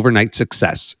term overnight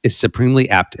success is supremely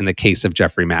apt in the case of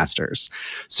Jeffrey Masters.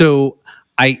 So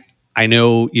I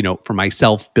know, for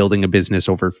myself, building a business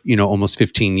over, almost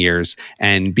 15 years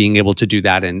and being able to do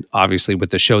that. And obviously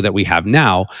with the show that we have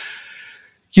now,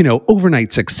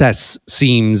 overnight success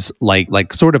seems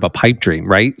like sort of a pipe dream,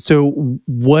 right? So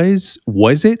was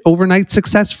it overnight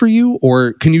success for you?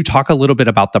 Or can you talk a little bit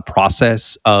about the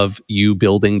process of you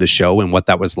building the show and what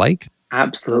that was like?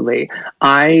 Absolutely.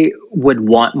 I would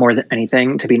want more than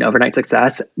anything to be an overnight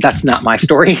success. That's not my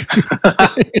story.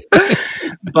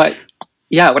 But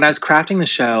yeah, when I was crafting the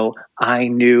show, I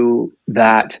knew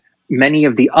that many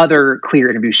of the other queer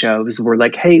interview shows were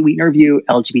like, hey, we interview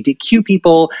LGBTQ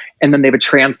people, and then they have a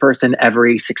trans person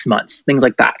every 6 months, things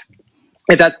like that.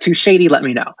 If that's too shady, let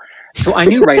me know. So I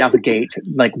knew right out the gate,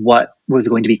 like what was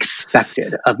going to be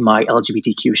expected of my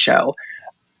LGBTQ show.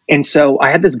 And so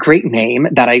I had this great name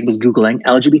that I was Googling,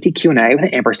 LGBTQ&A with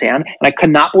an ampersand, and I could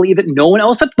not believe that no one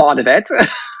else had thought of it.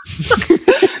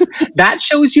 That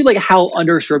shows you like how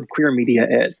underserved queer media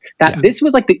is. This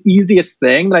was like the easiest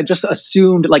thing that I just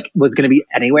assumed like was going to be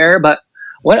anywhere, but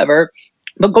whatever.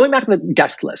 But going back to the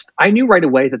guest list, I knew right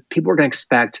away that people were going to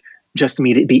expect just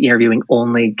me to be interviewing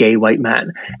only gay white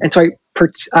men. And so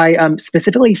I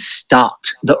specifically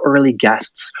stocked the early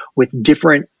guests with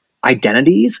different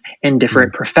identities and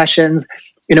different professions.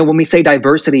 When we say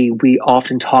diversity, we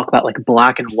often talk about like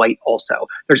black and white also.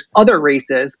 There's other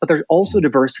races, but there's also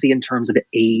diversity in terms of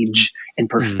age and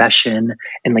profession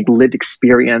and like lived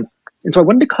experience. And so I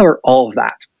wanted to cover all of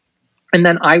that. And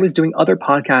then I was doing other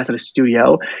podcasts at a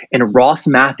studio, and Ross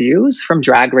Matthews from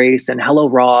Drag Race and Hello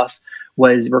Ross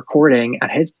was recording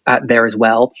at there as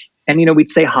well. And we'd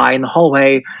say hi in the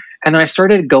hallway, and then I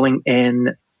started going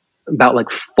in about like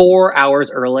 4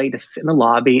 hours early to sit in the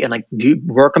lobby and like do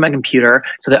work on my computer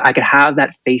so that I could have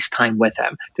that FaceTime with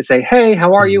him to say, hey,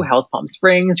 how are you? How's Palm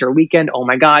Springs? Your weekend? Oh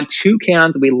my God,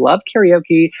 Toucans. We love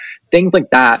karaoke, things like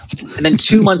that. And then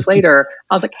 2 months later,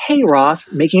 I was like, hey,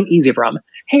 Ross, making it easy for him.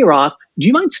 Hey, Ross, do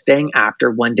you mind staying after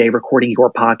one day recording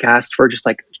your podcast for just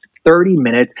like 30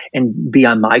 minutes and be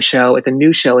on my show? It's a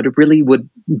new show. It really would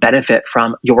benefit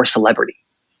from your celebrity.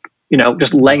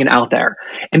 Just laying it out there.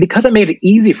 And because I made it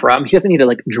easy for him, he doesn't need to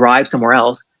like drive somewhere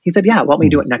else. He said, yeah, why don't we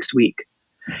do it next week?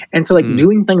 And so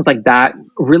doing things like that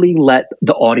really let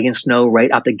the audience know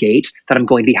right out the gate that I'm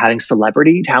going to be having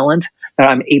celebrity talent, that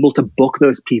I'm able to book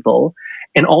those people.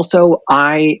 And also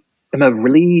I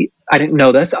didn't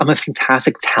know this, I'm a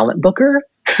fantastic talent booker.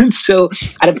 So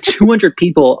out of 200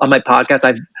 people on my podcast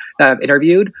I've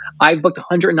interviewed, I've booked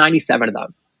 197 of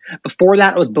them. Before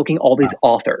that, I was booking all these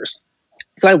authors.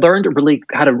 So I learned really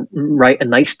how to write a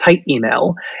nice, tight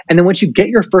email. And then once you get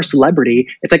your first celebrity,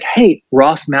 it's like, hey,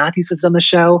 Ross Matthews is on the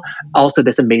show. Also,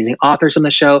 this amazing author's on the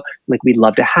show. Like, we'd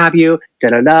love to have you.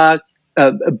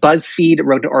 BuzzFeed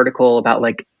wrote an article about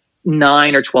like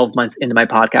 9 or 12 months into my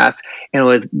podcast, and it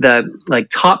was the like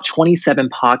top 27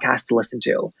 podcasts to listen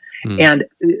to. And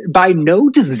by no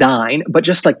design, but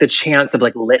just like the chance of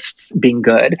like lists being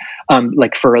good,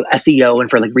 like for SEO and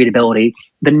for like readability,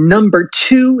 the number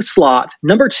 2 slot,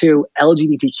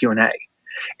 LGBT Q&A.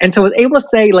 And so I was able to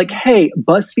say like, hey,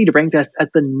 BuzzFeed ranked us as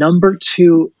the number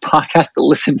 2 podcast to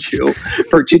listen to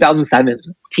for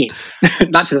 2017,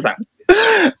 not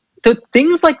 2007. So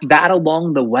things like that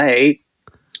along the way,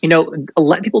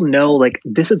 let people know like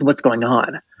this is what's going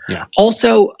on. Yeah.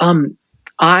 Also,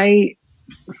 I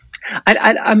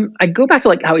go back to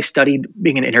like how I studied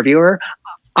being an interviewer.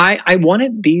 I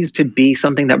wanted these to be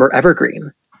something that were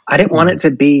evergreen. I didn't want it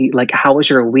to be like, how was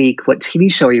your week? What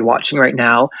TV show are you watching right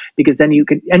now? Because then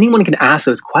anyone can ask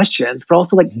those questions, but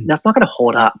also like, that's not going to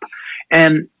hold up.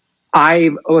 And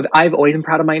I've always been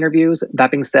proud of my interviews. That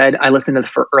being said, I listen to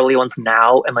the early ones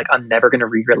now, and like, I'm never going to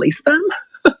re-release them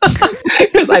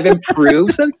because I've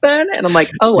improved since then. And I'm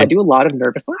like, I do a lot of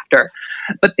nervous laughter,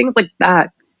 but things like that.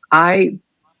 I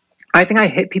think I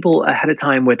hit people ahead of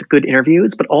time with good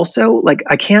interviews, but also like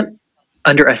I can't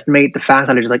underestimate the fact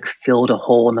that I just like filled a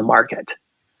hole in the market.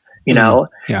 Yeah.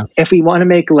 If we want to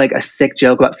make like a sick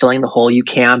joke about filling the hole, you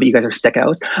can, but you guys are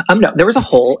sickos. No, there was a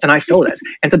hole and I filled it.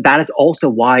 And so that is also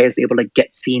why I was able to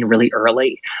get seen really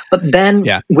early. But then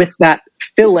with that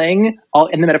filling all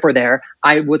in the metaphor there,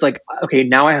 I was like, okay,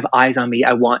 now I have eyes on me.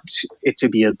 I want it to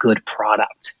be a good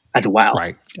product as well.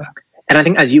 Right. Yeah. And I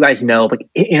think, as you guys know, like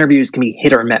interviews can be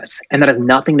hit or miss, and that has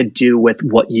nothing to do with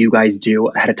what you guys do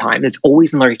ahead of time. It's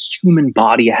always another human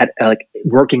body ahead, like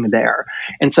working there.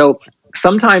 And so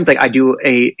sometimes, like I do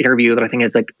a interview that I think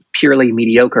is like purely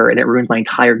mediocre, and it ruins my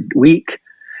entire week.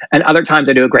 And other times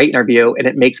I do a great interview, and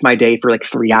it makes my day for like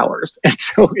 3 hours. And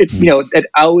so it's it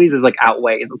always is like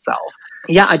outweighs itself.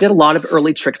 Yeah, I did a lot of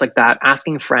early tricks like that,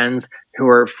 asking friends who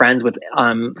are friends with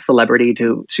celebrity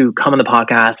to come on the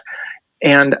podcast.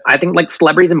 And I think like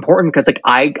celebrity is important because like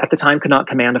I at the time could not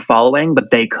command a following, but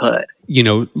they could.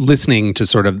 Listening to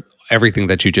sort of everything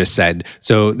that you just said.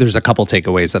 So there's a couple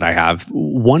takeaways that I have.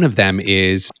 One of them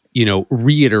is,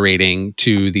 reiterating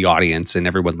to the audience and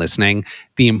everyone listening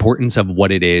the importance of what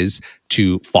it is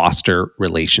to foster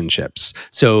relationships.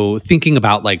 So thinking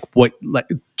about like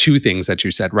 2 things that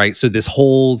you said, right? So this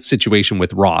whole situation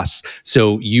with Ross.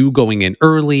 So you going in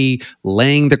early,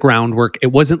 laying the groundwork.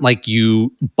 It wasn't like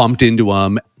you bumped into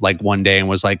him like one day and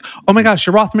was like, oh my gosh,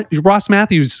 you're Ross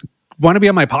Matthews. Want to be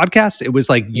on my podcast? It was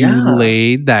like you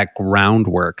laid that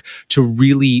groundwork to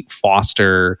really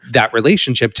foster that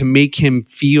relationship, to make him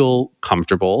feel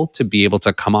comfortable, to be able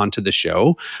to come onto the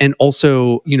show. And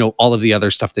also, all of the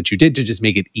other stuff that you did to just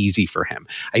make it easy for him.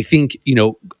 I think,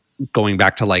 going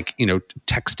back to like,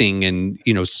 texting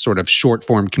and, sort of short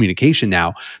form communication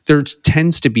now, there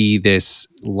tends to be this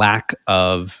lack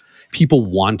of people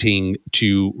wanting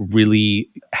to really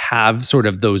have sort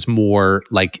of those more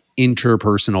like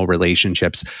interpersonal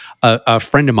relationships. A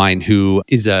friend of mine who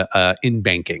is in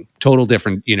banking, total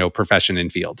different, profession and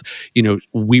field.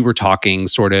 We were talking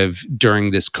sort of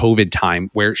during this COVID time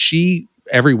where she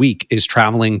every week is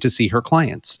traveling to see her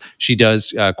clients. She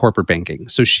does corporate banking.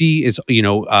 So she is,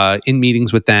 in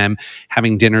meetings with them,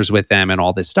 having dinners with them and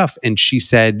all this stuff. And she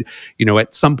said,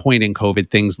 at some point in COVID,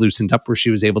 things loosened up where she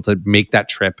was able to make that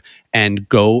trip and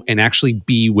go and actually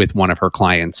be with one of her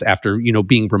clients after,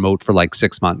 being remote for like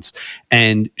 6 months.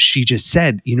 And she just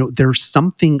said, there's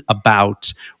something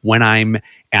about when I'm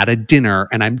at a dinner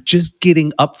and I'm just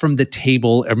getting up from the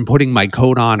table and putting my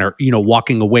coat on or,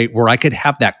 walking away where I could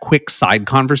have that quick side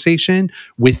conversation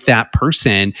with that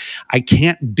person. I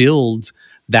can't build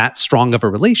that strong of a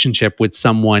relationship with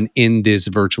someone in this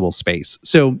virtual space.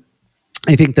 So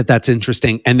I think that that's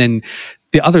interesting. And then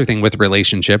the other thing with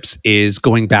relationships is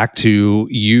going back to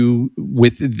you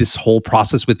with this whole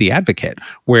process with the advocate,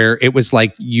 where it was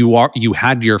like you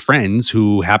had your friends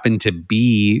who happened to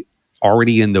be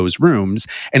already in those rooms,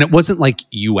 and it wasn't like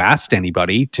you asked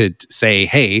anybody to say,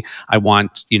 "Hey, I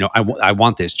want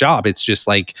this job." It's just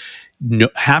like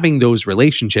having those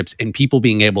relationships and people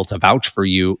being able to vouch for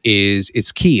you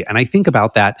is key. And I think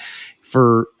about that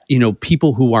for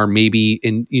people who are maybe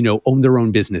own their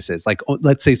own businesses. Like,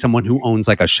 let's say someone who owns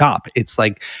like a shop. It's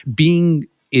like being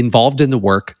involved in the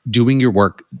work, doing your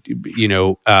work,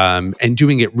 and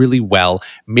doing it really well,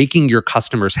 making your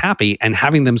customers happy and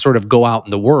having them sort of go out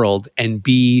in the world and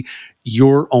be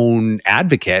your own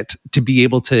advocate to be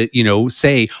able to,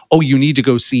 say, oh, you need to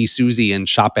go see Susie and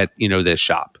shop at, this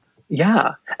shop.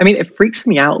 Yeah. I mean, it freaks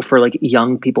me out for like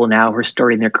young people now who are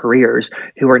starting their careers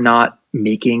who are not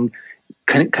making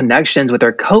connections with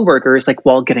their coworkers, like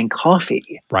while getting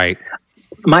coffee. Right.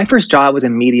 My first job was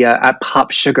in media at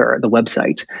Pop Sugar, the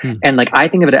website. And like, I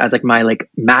think of it as like my like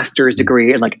master's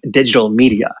degree in like digital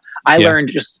media. I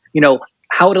learned just,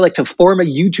 how to form a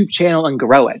YouTube channel and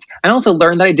grow it. I also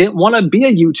learned that I didn't want to be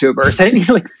a YouTuber. So I didn't need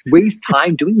to like waste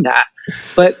time doing that.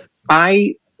 But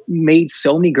I made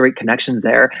so many great connections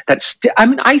there that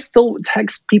I still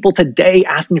text people today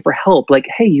asking for help. Like,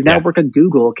 hey, you now work at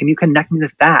Google. Can you connect me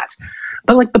with that?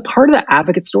 But like the part of the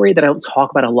advocate story that I don't talk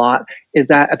about a lot is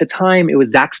that at the time it was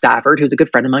Zach Stafford, who's a good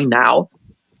friend of mine now.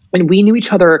 And we knew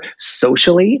each other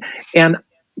socially. And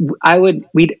I'd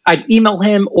email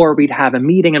him or we'd have a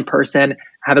meeting in person,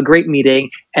 have a great meeting.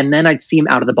 And then I'd see him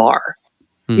out of the bar.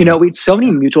 We had so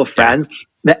many mutual friends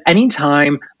that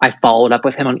anytime I followed up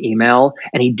with him on email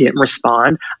and he didn't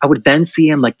respond, I would then see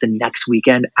him like the next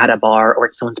weekend at a bar or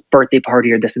at someone's birthday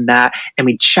party or this and that. And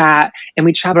we'd chat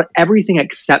about everything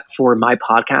except for my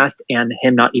podcast and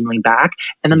him not emailing back.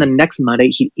 And then the next Monday,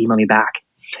 he'd email me back.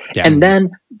 Yeah. And then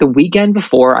the weekend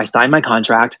before I signed my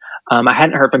contract, I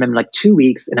hadn't heard from him in like 2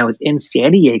 weeks, and I was in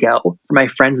San Diego for my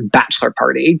friend's bachelor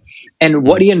party. And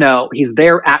what do you know? He's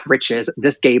there at Rich's,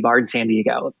 this gay bar in San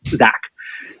Diego, Zach.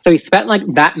 So he spent like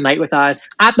that night with us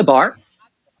at the bar,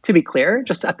 to be clear,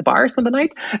 just at the bar Sunday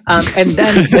night. And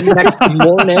then the next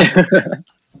morning,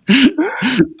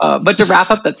 but to wrap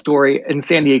up that story, in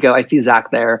San Diego, I see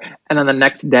Zach there. And then the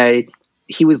next day,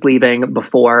 he was leaving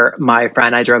before my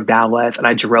friend I drove down with, and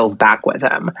I drove back with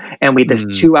him. And we had this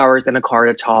 2 hours in a car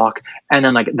to talk. And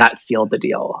then like that sealed the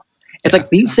deal. It's like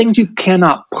these things you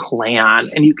cannot plan.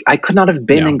 And I could not have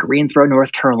been in Greensboro,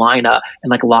 North Carolina and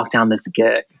like locked down this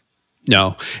gig.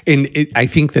 No. And I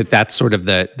think that that's sort of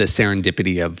the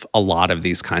serendipity of a lot of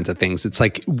these kinds of things. It's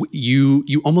like you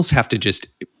almost have to just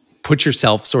put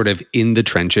yourself sort of in the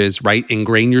trenches, right?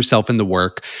 Ingrain yourself in the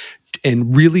work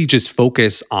and really just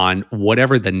focus on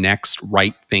whatever the next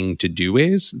right thing to do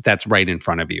is that's right in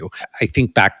front of you. I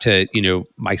think back to,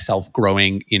 myself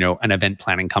growing, an event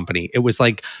planning company. It was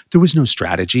like, there was no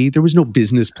strategy. There was no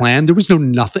business plan. There was no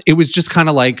nothing. It was just kind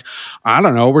of like, I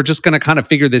don't know, we're just going to kind of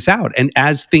figure this out. And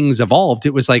as things evolved,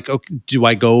 it was like, okay, do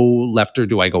I go left or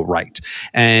do I go right?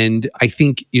 And I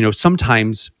think,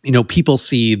 sometimes, people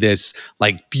see this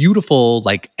like beautiful,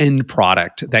 like end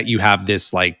product that you have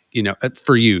this like,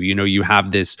 for you, you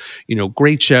have this,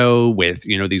 great show with,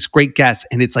 these great guests.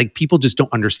 And it's like, people just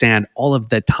don't understand all of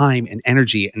the time and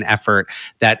energy and effort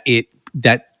that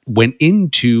went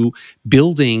into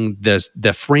building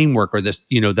the framework or this,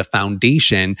 the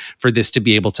foundation for this to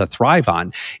be able to thrive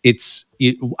on.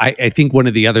 I think one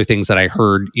of the other things that I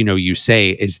heard, you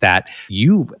say is that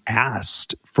you've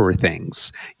asked for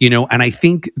things, and I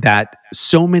think that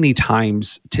so many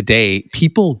times today,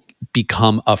 people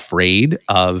become afraid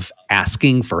of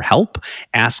asking for help,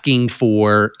 asking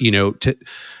for,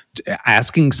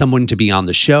 asking someone to be on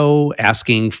the show,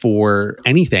 asking for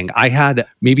anything. I had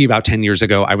maybe about 10 years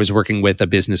ago, I was working with a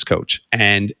business coach,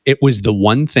 and it was the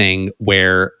one thing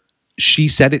where she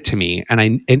said it to me,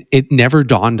 and it never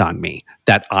dawned on me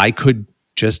that I could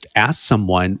just asked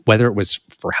someone, whether it was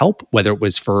for help, whether it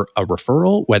was for a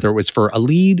referral, whether it was for a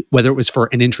lead, whether it was for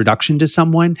an introduction to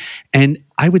someone. And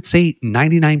I would say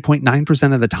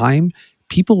 99.9% of the time,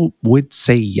 people would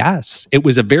say yes. It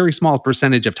was a very small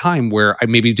percentage of time where I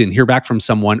maybe didn't hear back from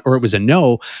someone or it was a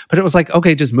no, but it was like,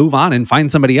 okay, just move on and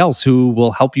find somebody else who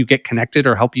will help you get connected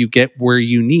or help you get where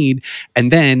you need.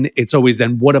 And then it's always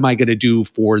then, what am I going to do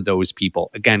for those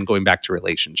people? Again, going back to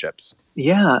relationships.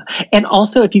 Yeah. And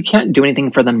also, if you can't do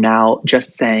anything for them now,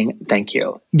 just saying thank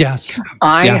you. Yes.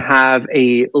 I have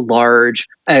a large,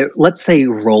 let's say,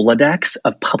 Rolodex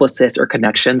of publicists or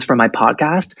connections from my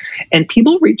podcast. And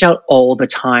people reach out all the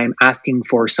time asking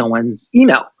for someone's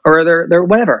email or their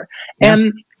whatever. Yeah.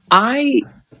 And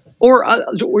or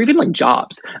even like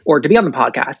jobs or to be on the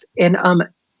podcast. And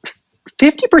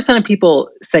 50% of people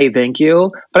say thank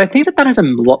you, but I think that is a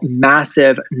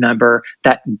massive number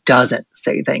that doesn't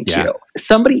say thank you.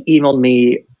 Somebody emailed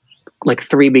me like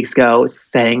 3 weeks ago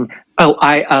saying,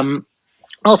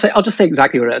 I'll just say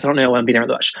exactly what it is. I don't know. I'm beating around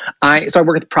the bush. So I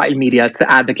work with Pride Media. It's the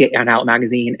Advocate and Out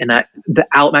magazine, and the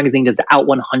Out magazine does the Out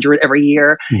 100 every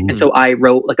year. Mm-hmm. And so I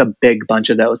wrote like a big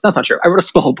bunch of those. That's not true. I wrote a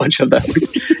small bunch of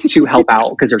those to help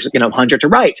out because there's 100 to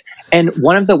write. And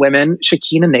one of the women,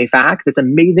 Shakina Nafak, this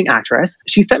amazing actress,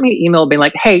 she sent me an email being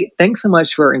like, "Hey, thanks so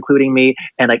much for including me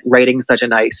and like writing such a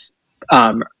nice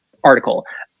article."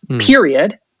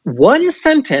 Period. One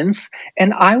sentence,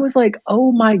 and I was like,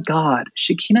 oh my God,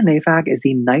 Shakina Nafak is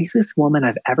the nicest woman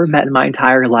I've ever met in my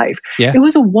entire life. Yeah. It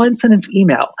was a 1-sentence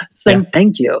email saying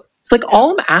thank you. It's like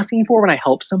all I'm asking for when I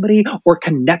help somebody or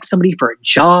connect somebody for a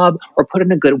job or put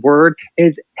in a good word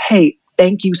is, hey,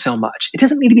 thank you so much. It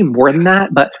doesn't need to be more than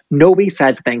that, but nobody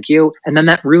says thank you, and then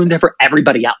that ruins it for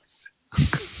everybody else.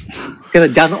 Because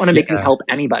it doesn't want to make you help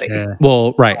anybody. Yeah.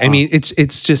 Well, right. I mean,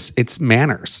 it's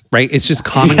manners, right? It's just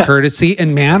common courtesy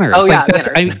and manners. Oh, like that's,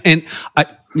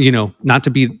 manners. Not to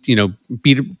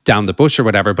beat down the bush or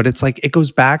whatever, but it's like, it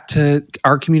goes back to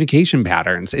our communication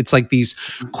patterns. It's like these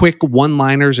quick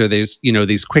one-liners or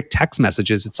these quick text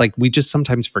messages. It's like, we just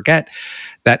sometimes forget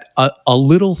that a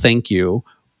little thank you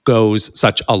goes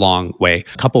such a long way.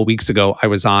 A couple of weeks ago, I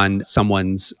was on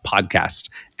someone's podcast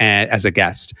as a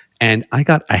guest, and I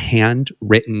got a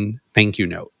handwritten thank you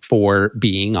note for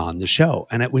being on the show.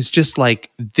 And it was just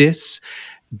like, this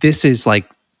is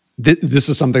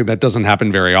something that doesn't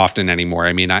happen very often anymore.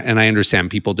 I mean, I understand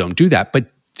people don't do that,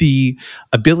 but the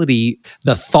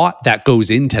thought that goes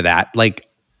into that, like,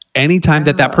 anytime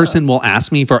that person will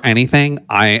ask me for anything,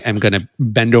 I am going to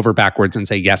bend over backwards and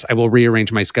say, yes, I will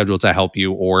rearrange my schedule to help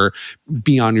you or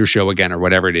be on your show again or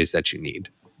whatever it is that you need.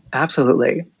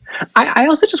 Absolutely. I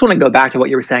also just want to go back to what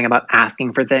you were saying about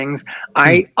asking for things.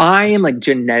 I am like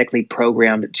genetically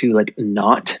programmed to like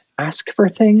not ask for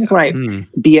things, right?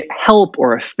 Be it help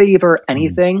or a favor,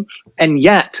 anything. And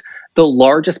yet the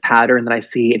largest pattern that I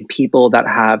see in people that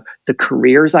have the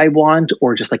careers I want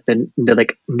or just like the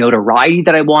like notoriety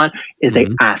that I want is they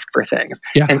ask for things.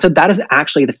 Yeah. And so that is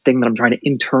actually the thing that I'm trying to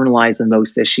internalize the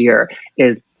most this year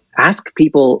is ask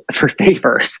people for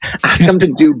favors, ask them to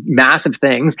do massive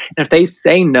things. And if they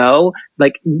say no,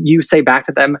 like you say back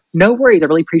to them, no worries, I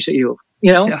really appreciate you.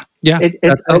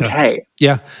 It's okay.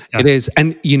 Yeah, it is.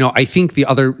 And, I think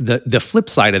the flip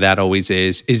side of that always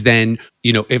is then,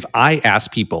 if I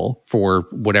ask people for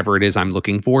whatever it is I'm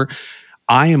looking for,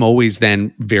 I am always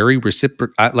then very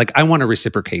I want to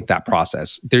reciprocate that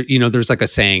process. There's like a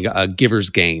saying, giver's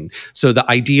gain. So the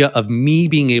idea of me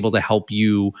being able to help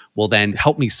you will then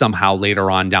help me somehow later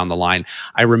on down the line.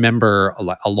 I remember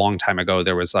a long time ago,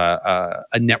 there was a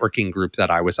networking group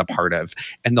that I was a part of.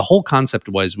 And the whole concept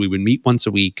was we would meet once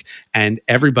a week and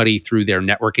everybody through their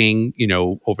networking,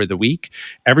 over the week,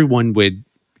 everyone would,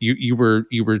 you were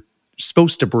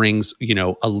supposed to bring,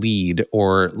 a lead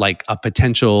or like a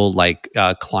potential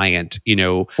client,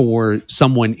 for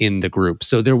someone in the group.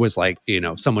 So there was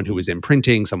someone who was in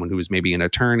printing, someone who was maybe an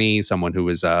attorney, someone who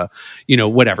was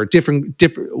whatever, different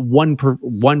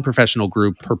one professional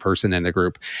group per person in the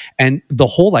group. And the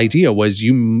whole idea was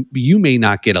you may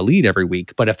not get a lead every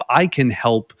week, but if I can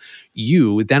help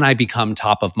you, then I become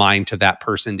top of mind to that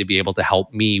person to be able to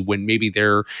help me when maybe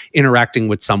they're interacting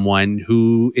with someone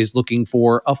who is looking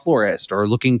for a florist or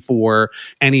looking for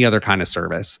any other kind of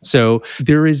service. So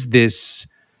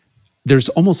there's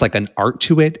almost like an art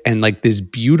to it and like this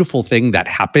beautiful thing that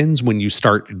happens when you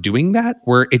start doing that,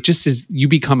 where it just is, you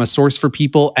become a source for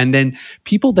people. And then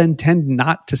people then tend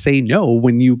not to say no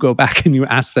when you go back and you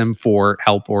ask them for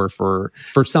help or for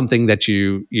something that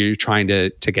you're trying to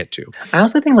get to. I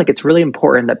also think like it's really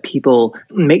important that people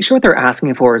make sure what they're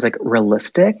asking for is like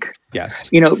realistic. Yes.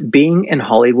 Being in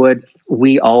Hollywood,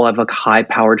 we all have like high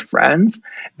powered friends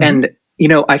and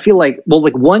I feel like, well,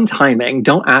 like one timing,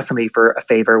 don't ask somebody for a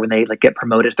favor when they like get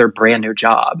promoted to their brand new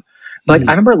job. But like,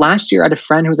 I remember last year I had a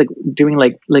friend who was like doing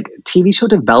like TV show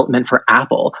development for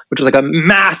Apple, which was like a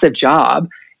massive job.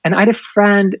 And I had a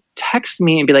friend text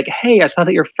me and be like, hey, I saw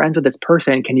that you're friends with this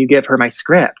person. Can you give her my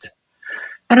script?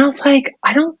 And I was like,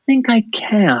 I don't think I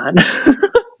can.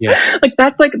 Yeah.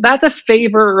 That's a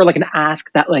favor or like an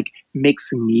ask that like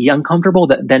makes me uncomfortable,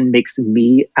 that then makes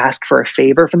me ask for a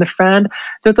favor from the friend.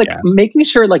 So it's like making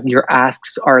sure like your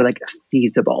asks are like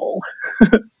feasible.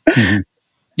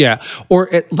 Yeah. Or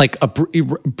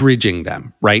bridging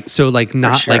them, right? So like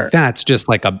not like that's just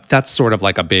like that's sort of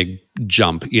like a big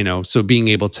jump, so being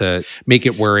able to make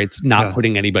it where it's not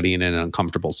putting anybody in an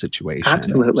uncomfortable situation.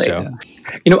 Absolutely. So.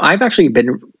 I've actually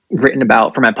been written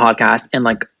about for my podcast in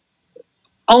like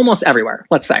almost everywhere,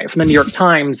 let's say, from the New York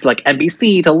Times, like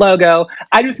NBC to Logo.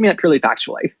 I just mean it purely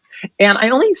factually. And I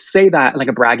only say that in like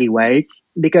a braggy way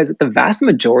because the vast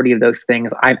majority of those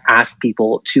things I've asked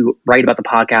people to write about the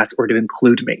podcast or to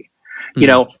include me.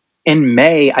 In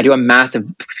May, I do a massive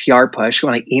PR push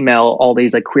when I email all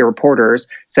these like queer reporters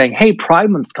saying, hey,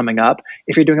 Pride Month's coming up.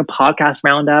 If you're doing a podcast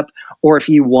roundup, or if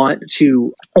you want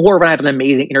to, or when I have an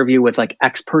amazing interview with like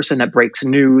X person that breaks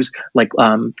news, like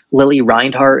Lily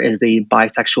Reinhart is the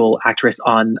bisexual actress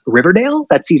on Riverdale,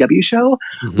 that CW show.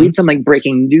 We had some like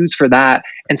breaking news for that.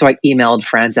 And so I emailed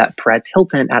friends at Perez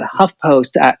Hilton, at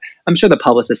HuffPost, I'm sure the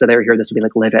publicists that they were here, this would be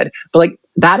like livid, but like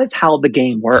that is how the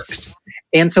game works.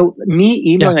 And so me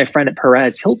emailing my friend at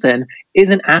Perez Hilton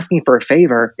isn't asking for a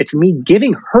favor. It's me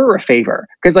giving her a favor.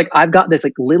 Because like I've got this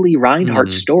like Lily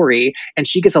Reinhart story and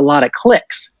she gets a lot of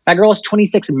clicks. That girl has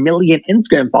 26 million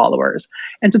Instagram followers.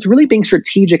 And so it's really being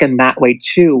strategic in that way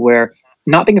too, where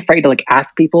not being afraid to like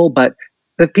ask people, but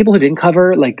the people who didn't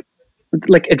cover, like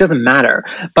it doesn't matter.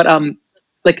 But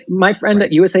like my friend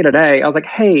at USA Today, I was like,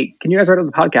 hey, can you guys write on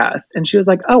the podcast? And she was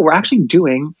like, oh, we're actually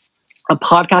doing a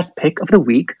podcast pick of the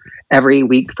week every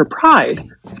week for Pride.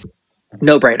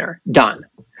 No brainer. Done.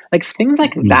 Like things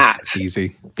like that.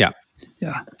 Easy. Yeah.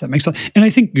 Yeah. That makes sense. And I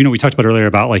think, we talked about earlier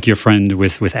about like your friend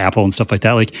with Apple and stuff like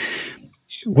that. Like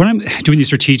when I'm doing these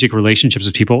strategic relationships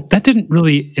with people, that didn't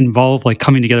really involve like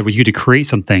coming together with you to create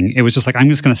something. It was just like, I'm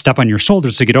just going to step on your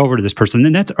shoulders to get over to this person.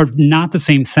 And that's not the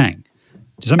same thing.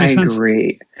 Does that make sense? I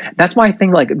agree. That's why I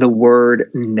think like the word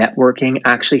networking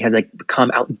actually has like become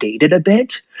outdated a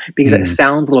bit because it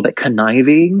sounds a little bit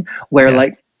conniving, where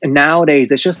like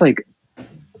nowadays it's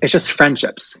just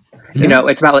friendships.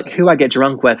 It's about like who I get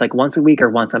drunk with like once a week or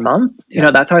once a month.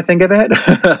 That's how I think of it.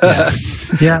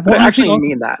 Yeah. But I actually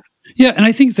mean that. Yeah, and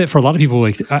I think that for a lot of people,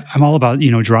 like I'm all about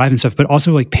drive and stuff, but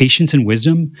also like patience and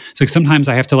wisdom. So like sometimes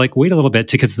I have to like wait a little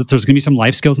bit because there's going to be some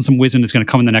life skills and some wisdom that's going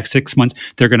to come in the next 6 months.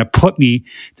 They're going to put me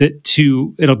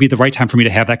it'll be the right time for me to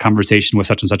have that conversation with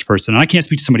such and such person. And I can't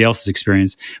speak to somebody else's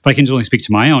experience, but I can only speak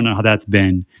to my own and how that's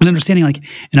been. And understanding like,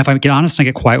 and if I get honest and I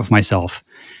get quiet with myself,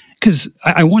 because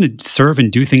I want to serve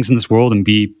and do things in this world and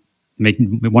make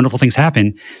wonderful things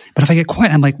happen. But if I get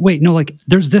quiet, I'm like, wait, no, like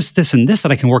there's this, and this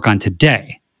that I can work on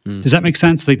today. Does that make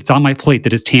sense? Like it's on my plate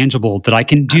that is tangible that I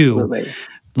can do. Absolutely.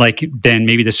 Like then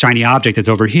maybe this shiny object that's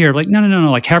over here. Like no.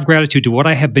 Like have gratitude to what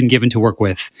I have been given to work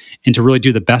with and to really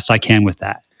do the best I can with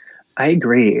that. I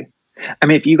agree. I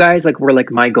mean, if you guys like were like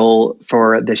my goal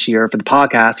for this year for the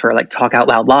podcast for like Talk Out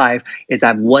Loud Live is I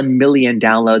have 1 million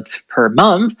downloads per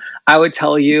month, I would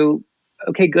tell you,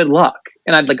 okay, good luck.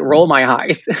 And I'd like roll my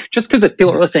eyes just because if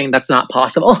people are listening, that's not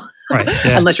possible. Right.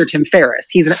 Unless you're Tim Ferriss.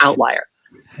 He's an outlier.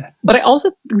 But I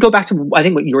also go back to, I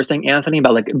think what you were saying, Anthony,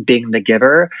 about like being the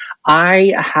giver.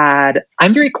 I'm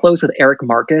very close with Eric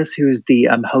Marcus, who's the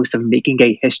host of Making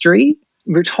Gay History.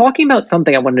 We were talking about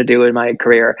something I wanted to do in my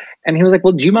career. And he was like,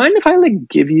 well, do you mind if I like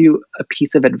give you a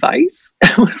piece of advice?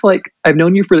 I was like, I've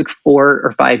known you for like 4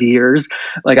 or 5 years.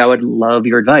 Like, I would love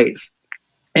your advice.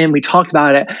 And we talked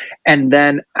about it. And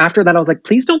then after that, I was like,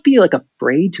 please don't be like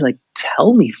afraid to like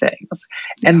tell me things.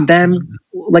 And then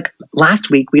like last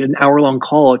week, we had an hour-long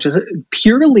call just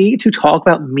purely to talk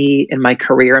about me and my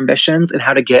career ambitions and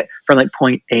how to get from like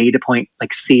point A to point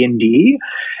like C and D.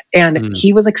 And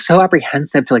he was like so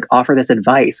apprehensive to like offer this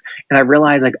advice. And I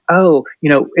realized like, oh,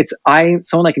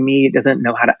 someone like me doesn't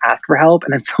know how to ask for help.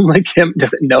 And then someone like him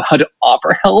doesn't know how to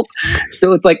offer help.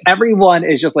 So it's like everyone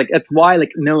is just like, it's why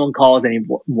like no one calls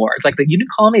anymore. It's like the you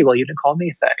didn't call me, well, you didn't call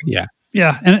me thing. Yeah.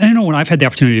 Yeah. And I know when I've had the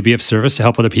opportunity to be of service to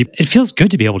help other people, it feels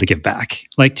good to be able to give back.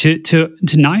 Like to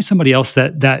deny somebody else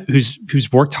that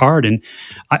who's worked hard. And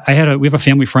we have a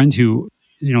family friend who,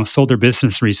 sold their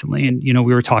business recently. And,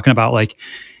 we were talking about like,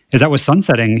 as that was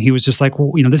sunsetting, he was just like,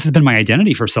 well, this has been my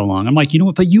identity for so long. I'm like, you know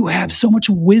what, but you have so much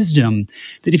wisdom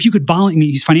that if you could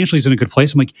volunteer, financially he's in a good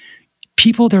place. I'm like,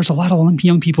 there's a lot of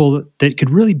young people that could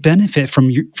really benefit from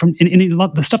and a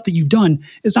lot, the stuff that you've done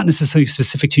is not necessarily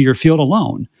specific to your field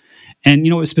alone. And,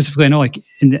 specifically, I know like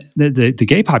in the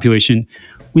gay population,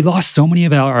 we lost so many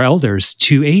of our elders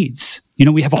to AIDS.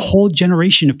 We have a whole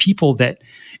generation of people that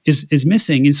is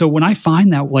missing. And so when I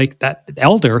find that like that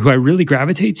elder who I really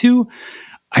gravitate to,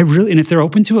 and if they're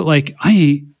open to it, like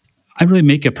I really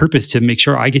make a purpose to make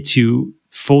sure I get to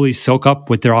fully soak up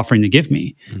what they're offering to give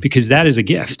me, because that is a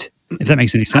gift, if that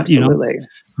makes any sense. Absolutely.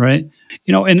 Right.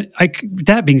 And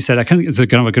that being said, I kind of, it's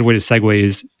kind of a good way to segue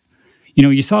is,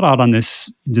 you sought out on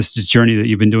this journey that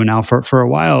you've been doing now for a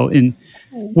while. And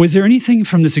was there anything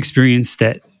from this experience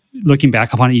that, looking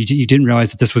back upon it, you didn't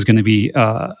realize that this was going to be,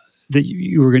 that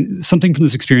you were going something from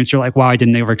this experience, you're like, wow, I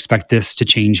didn't ever expect this to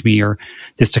change me or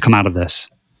this to come out of this?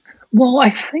 Well, I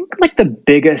think like the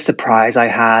biggest surprise I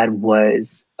had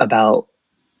goes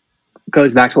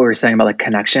back to what we were saying about like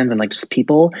connections and like just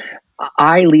people.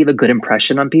 I leave a good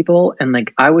impression on people. And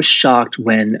like, I was shocked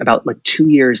when about like 2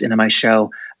 years into my show,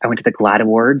 I went to the GLAAD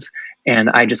Awards and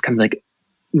I just kind of like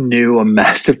knew a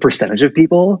massive percentage of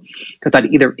people because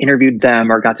I'd either interviewed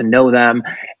them or got to know them.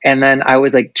 And then I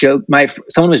was like,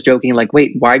 someone was joking like,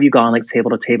 wait, why have you gone like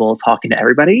table to table talking to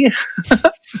everybody?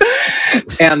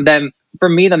 And then for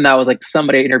me, then that was like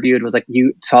somebody I interviewed was like,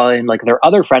 you telling like their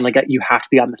other friend, like you have to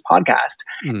be on this podcast.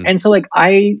 And so like,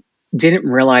 I didn't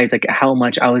realize like how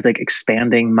much I was like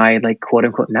expanding my like quote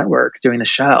unquote network doing the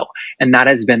show. And that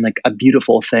has been like a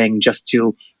beautiful thing just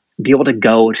to be able to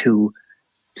go to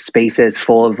spaces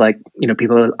full of like,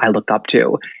 people I look up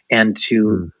to and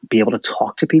to be able to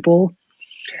talk to people.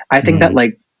 I think that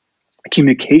like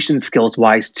communication skills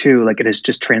wise too, like it has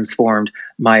just transformed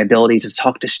my ability to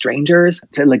talk to strangers,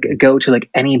 to like go to like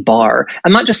any bar.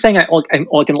 I'm not just saying I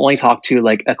can only talk to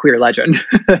like a queer legend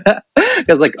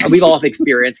because like we've all have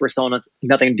experience where someone has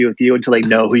nothing to do with you until they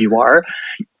know who you are.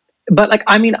 But like,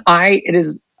 I mean, I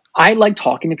like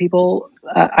talking to people.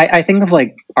 I think of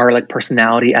like our like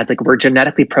personality as like we're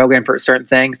genetically programmed for certain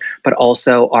things, but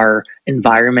also our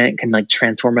environment can like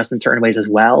transform us in certain ways as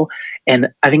well. And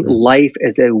I think life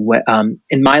is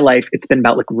in my life, it's been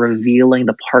about like revealing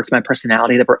the parts of my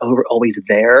personality that were always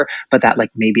there, but that like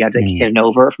maybe I'd like hidden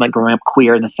over from like growing up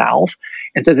queer in the South.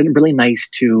 And so it's been really nice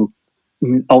to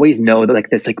always know that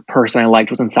like this like person I liked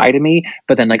was inside of me,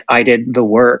 but then like I did the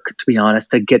work, to be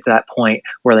honest, to get to that point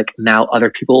where like now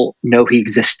other people know he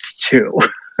exists too.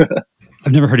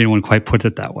 I've never heard anyone quite put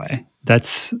it that way.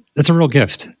 That's a real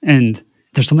gift. And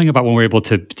there's something about when we're able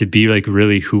to be like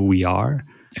really who we are.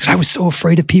 Because I was so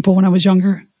afraid of people when I was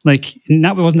younger. Like, and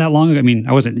that wasn't that long ago. I mean,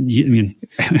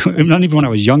 not even when I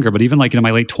was younger, but even like in my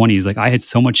late 20s, like I had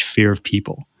so much fear of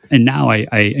people. And now I'm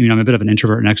a bit of an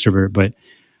introvert and extrovert, but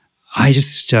I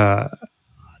just,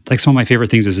 like some of my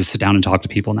favorite things is to sit down and talk to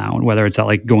people now. And whether it's at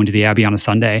like going to the Abbey on a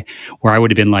Sunday where I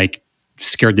would have been like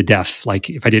scared to death. Like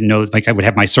if I didn't know, like I would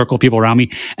have my circle of people around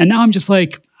me. And now I'm just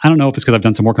like, I don't know if it's because I've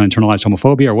done some work on internalized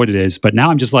homophobia or what it is, but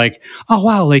now I'm just like, oh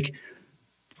wow, like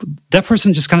that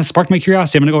person just kind of sparked my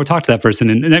curiosity. I'm going to go talk to that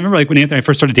person. And I remember like when Anthony and I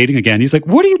first started dating again, he's like,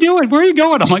 what are you doing? Where are you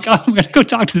going? I'm like, oh, I'm going to go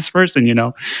talk to this person,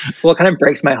 Well, it kind of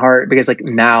breaks my heart because like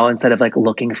now instead of like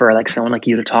looking for like someone like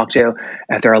you to talk to,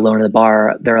 if they're alone in the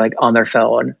bar, they're like on their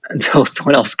phone until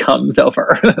someone else comes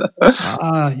over.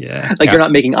 Yeah. Like you're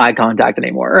not making eye contact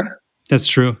anymore. That's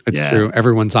true. It's true.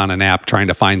 Everyone's on an app trying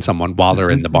to find someone while they're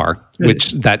in the bar,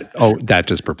 which that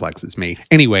just perplexes me.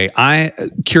 Anyway, I'm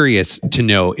curious to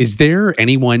know, is there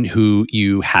anyone who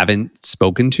you haven't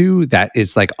spoken to that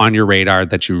is like on your radar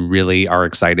that you really are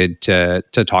excited to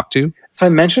talk to? So I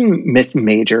mentioned Miss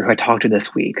Major, who I talked to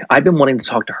this week. I've been wanting to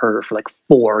talk to her for like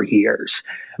 4 years.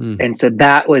 And so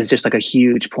that was just like a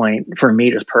huge point for me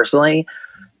just personally.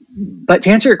 But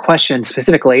to answer your question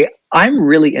specifically, I'm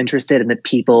really interested in the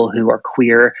people who are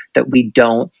queer that we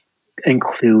don't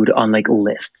include on like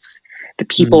lists. The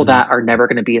people that are never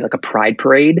going to be like a pride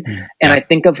parade. And I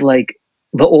think of like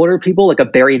the older people, like a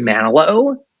Barry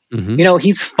Manilow.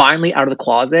 He's finally out of the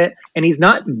closet and he's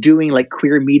not doing like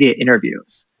queer media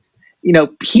interviews.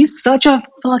 He's such a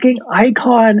fucking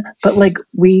icon, but like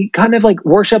we kind of like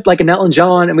worship like an Elton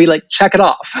John and we like check it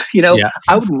off.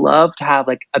 I would love to have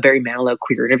like a Barry Manilow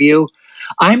queer interview.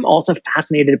 I'm also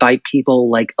fascinated by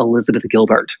people like Elizabeth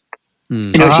Gilbert.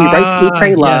 She writes Eat,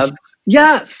 Pray, Love.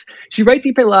 Yes. She writes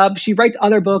Eat, Pray, Love. She writes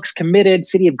other books, Committed,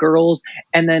 City of Girls,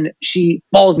 and then she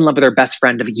falls in love with her best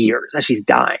friend of years as she's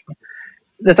dying.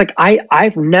 That's like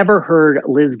I've never heard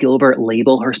Liz Gilbert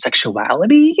label her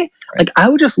sexuality. Right. Like I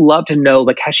would just love to know,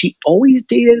 like, has she always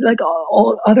dated like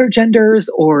all other genders,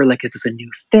 or like is this a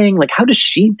new thing? Like, how does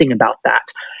she think about that?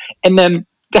 And then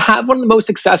to have one of the most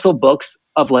successful books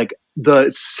of like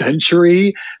the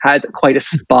century has quite a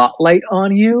spotlight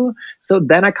on you. So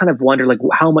then I kind of wonder like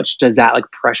how much does that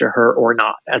like pressure her or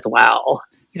not as well?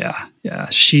 Yeah.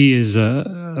 She is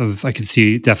I can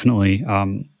see definitely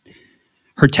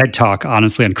her TED Talk,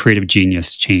 honestly, on creative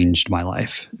genius changed my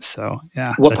life. So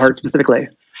yeah. What part specifically?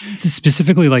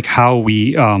 Specifically like how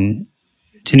we,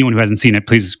 to anyone who hasn't seen it,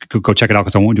 please go check it out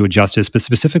because I won't do it justice. But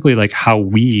specifically, like how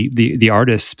we, the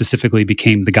artists, specifically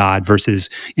became the god versus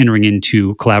entering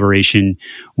into collaboration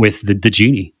with the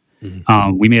genie.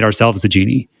 Mm-hmm. We made ourselves the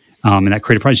genie, and that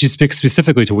creative process. She speaks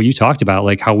specifically to what you talked about,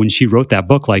 like how when she wrote that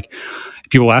book, like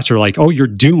people asked her, like, "Oh, you're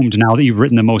doomed now that you've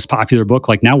written the most popular book.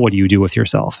 Like, now what do you do with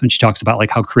yourself?" And she talks about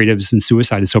like how creatives and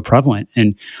suicide is so prevalent.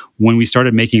 And when we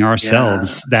started making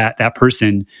ourselves that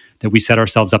person, that we set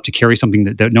ourselves up to carry something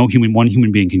that one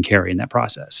human being can carry in that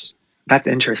process. That's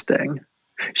interesting.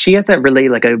 She has that really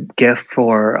like a gift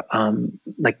for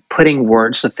like putting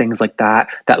words to things like that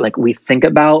like we think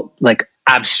about like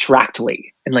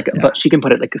abstractly and like, but she can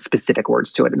put it like specific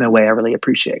words to it in a way I really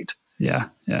appreciate. Yeah,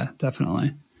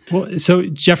 definitely. Well, so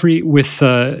Jeffrey, with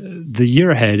the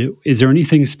year ahead, is there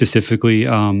anything specifically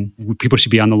people should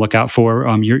be on the lookout for?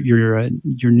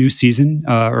 Your new season,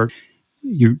 or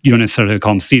you don't necessarily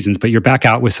call them seasons, but you're back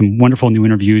out with some wonderful new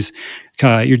interviews.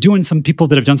 You're doing some people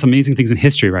that have done some amazing things in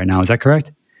history right now. Is that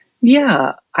correct?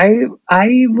 Yeah, I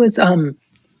was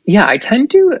I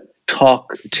tend to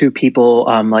talk to people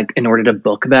like in order to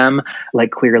book them,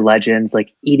 like queer legends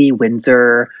like Edie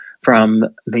Windsor from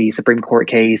the Supreme Court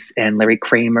case and Larry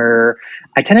Kramer.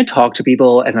 I tend to talk to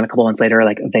people and then a couple months later,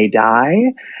 like they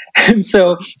die. And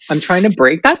so I'm trying to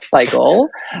break that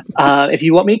cycle. If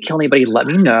you want me to kill anybody, let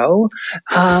me know.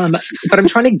 But I'm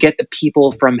trying to get the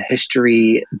people from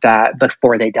history that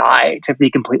before they die to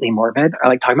be completely morbid. I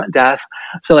like talking about death.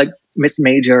 So like Miss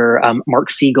Major,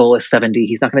 Mark Siegel is 70.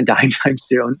 He's not going to die anytime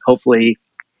soon, hopefully.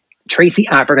 Tracy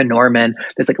Africa Norman,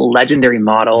 this like legendary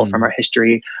model from our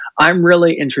history. I'm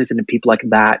really interested in people like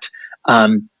that.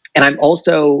 And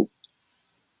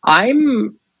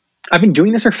I've been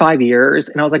doing this for 5 years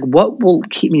and I was like, what will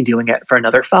keep me doing it for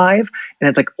another 5? And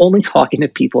it's like only talking to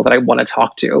people that I want to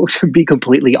talk to be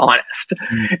completely honest.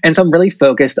 And so I'm really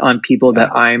focused on people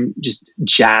that I'm just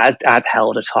jazzed as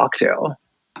hell to talk to. Well,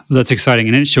 that's exciting.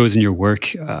 And it shows in your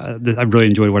work. I've really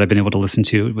enjoyed what I've been able to listen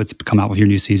to, what's come out with your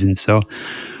new season. So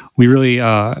we're really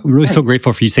so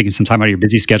grateful for you taking some time out of your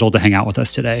busy schedule to hang out with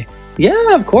us today.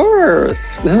 Yeah, of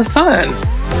course. This is fun.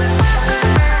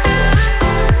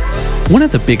 One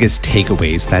of the biggest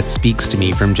takeaways that speaks to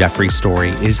me from Jeffrey's story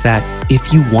is that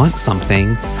if you want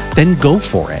something, then go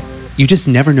for it. You just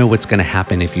never know what's going to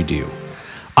happen if you do.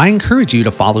 I encourage you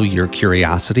to follow your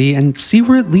curiosity and see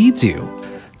where it leads you.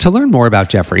 To learn more about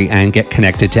Jeffrey and get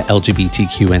connected to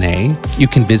LGBTQ&A, you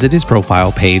can visit his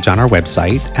profile page on our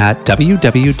website at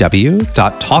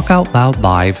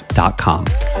www.talkoutloudlive.com.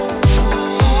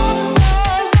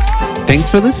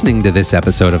 Thanks for listening to this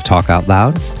episode of Talk Out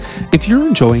Loud. If you're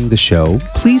enjoying the show,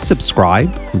 please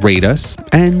subscribe, rate us,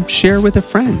 and share with a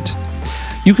friend.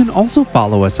 You can also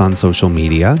follow us on social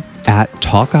media at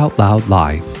Talk Out Loud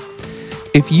Live.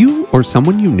 If you or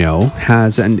someone you know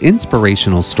has an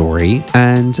inspirational story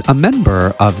and a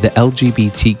member of the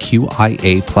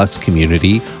LGBTQIA+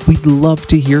 community, we'd love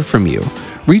to hear from you.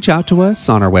 Reach out to us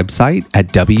on our website at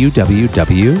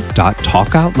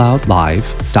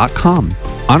www.talkoutloudlive.com.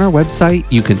 On our website,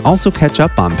 you can also catch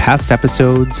up on past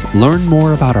episodes, learn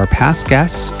more about our past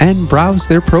guests, and browse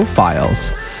their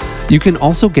profiles. You can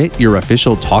also get your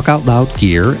official Talk Out Loud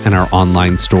gear in our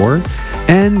online store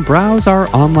and browse our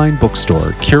online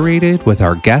bookstore curated with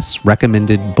our guests'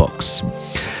 recommended books.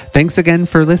 Thanks again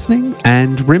for listening,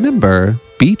 and remember,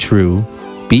 be true,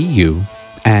 be you,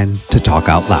 and to talk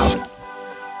out loud.